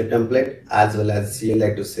to feature template, as well as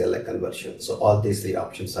CLI to CLI conversion. So all these 3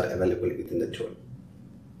 options are available within the tool.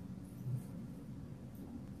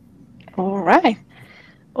 All right.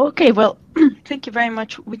 Okay, well, thank you very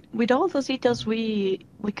much. With all those details, we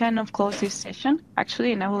kind of close this session,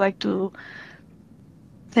 actually, and I would like to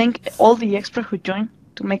thank all the experts who joined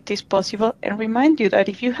to make this possible, and remind you that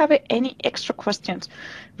if you have any extra questions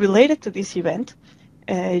related to this event,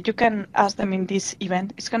 you can ask them in this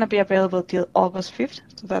event. It's going to be available till August 5th,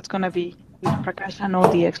 so that's going to be with Prakash and all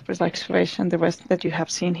the experts like Suresh and the rest that you have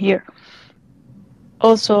seen here.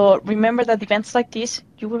 Also, remember that events like this,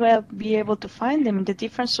 you will be able to find them in the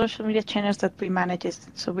different social media channels that we manage.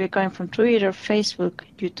 So we're going from Twitter, Facebook,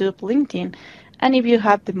 YouTube, LinkedIn, and if you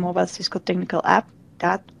have the mobile Cisco Technical app,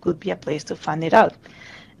 that could be a place to find it out.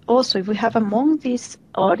 Also, if we have among this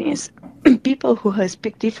audience people who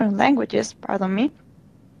speak different languages, pardon me,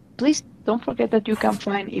 please don't forget that you can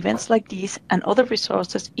find events like these and other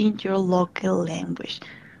resources in your local language.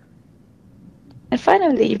 And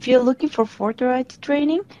finally, if you're looking for further IT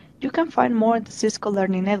training, you can find more on the Cisco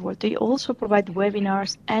Learning Network. They also provide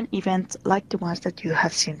webinars and events like the ones that you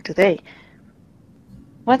have seen today.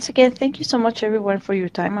 Once again, thank you so much everyone for your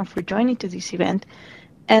time and for joining to this event.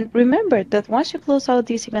 And remember that once you close out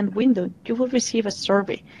this event window, you will receive a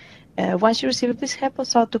survey. Once you receive it, please help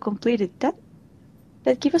us out to complete it.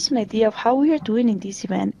 That gives us an idea of how we are doing in this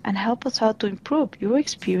event and help us out to improve your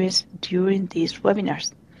experience during these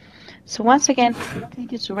webinars. So once again,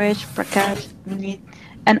 thank you Suresh, Prakash, Amit,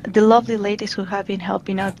 and the lovely ladies who have been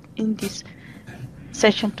helping out in this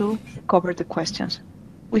session to cover the questions.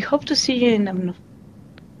 We hope to see you in the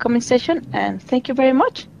coming session, and thank you very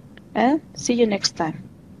much, and see you next time.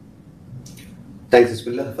 Thanks,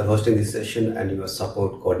 Viptela, for hosting this session and your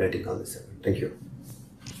support coordinating on this event. Thank you.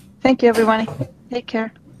 Thank you, everyone. Take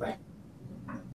care.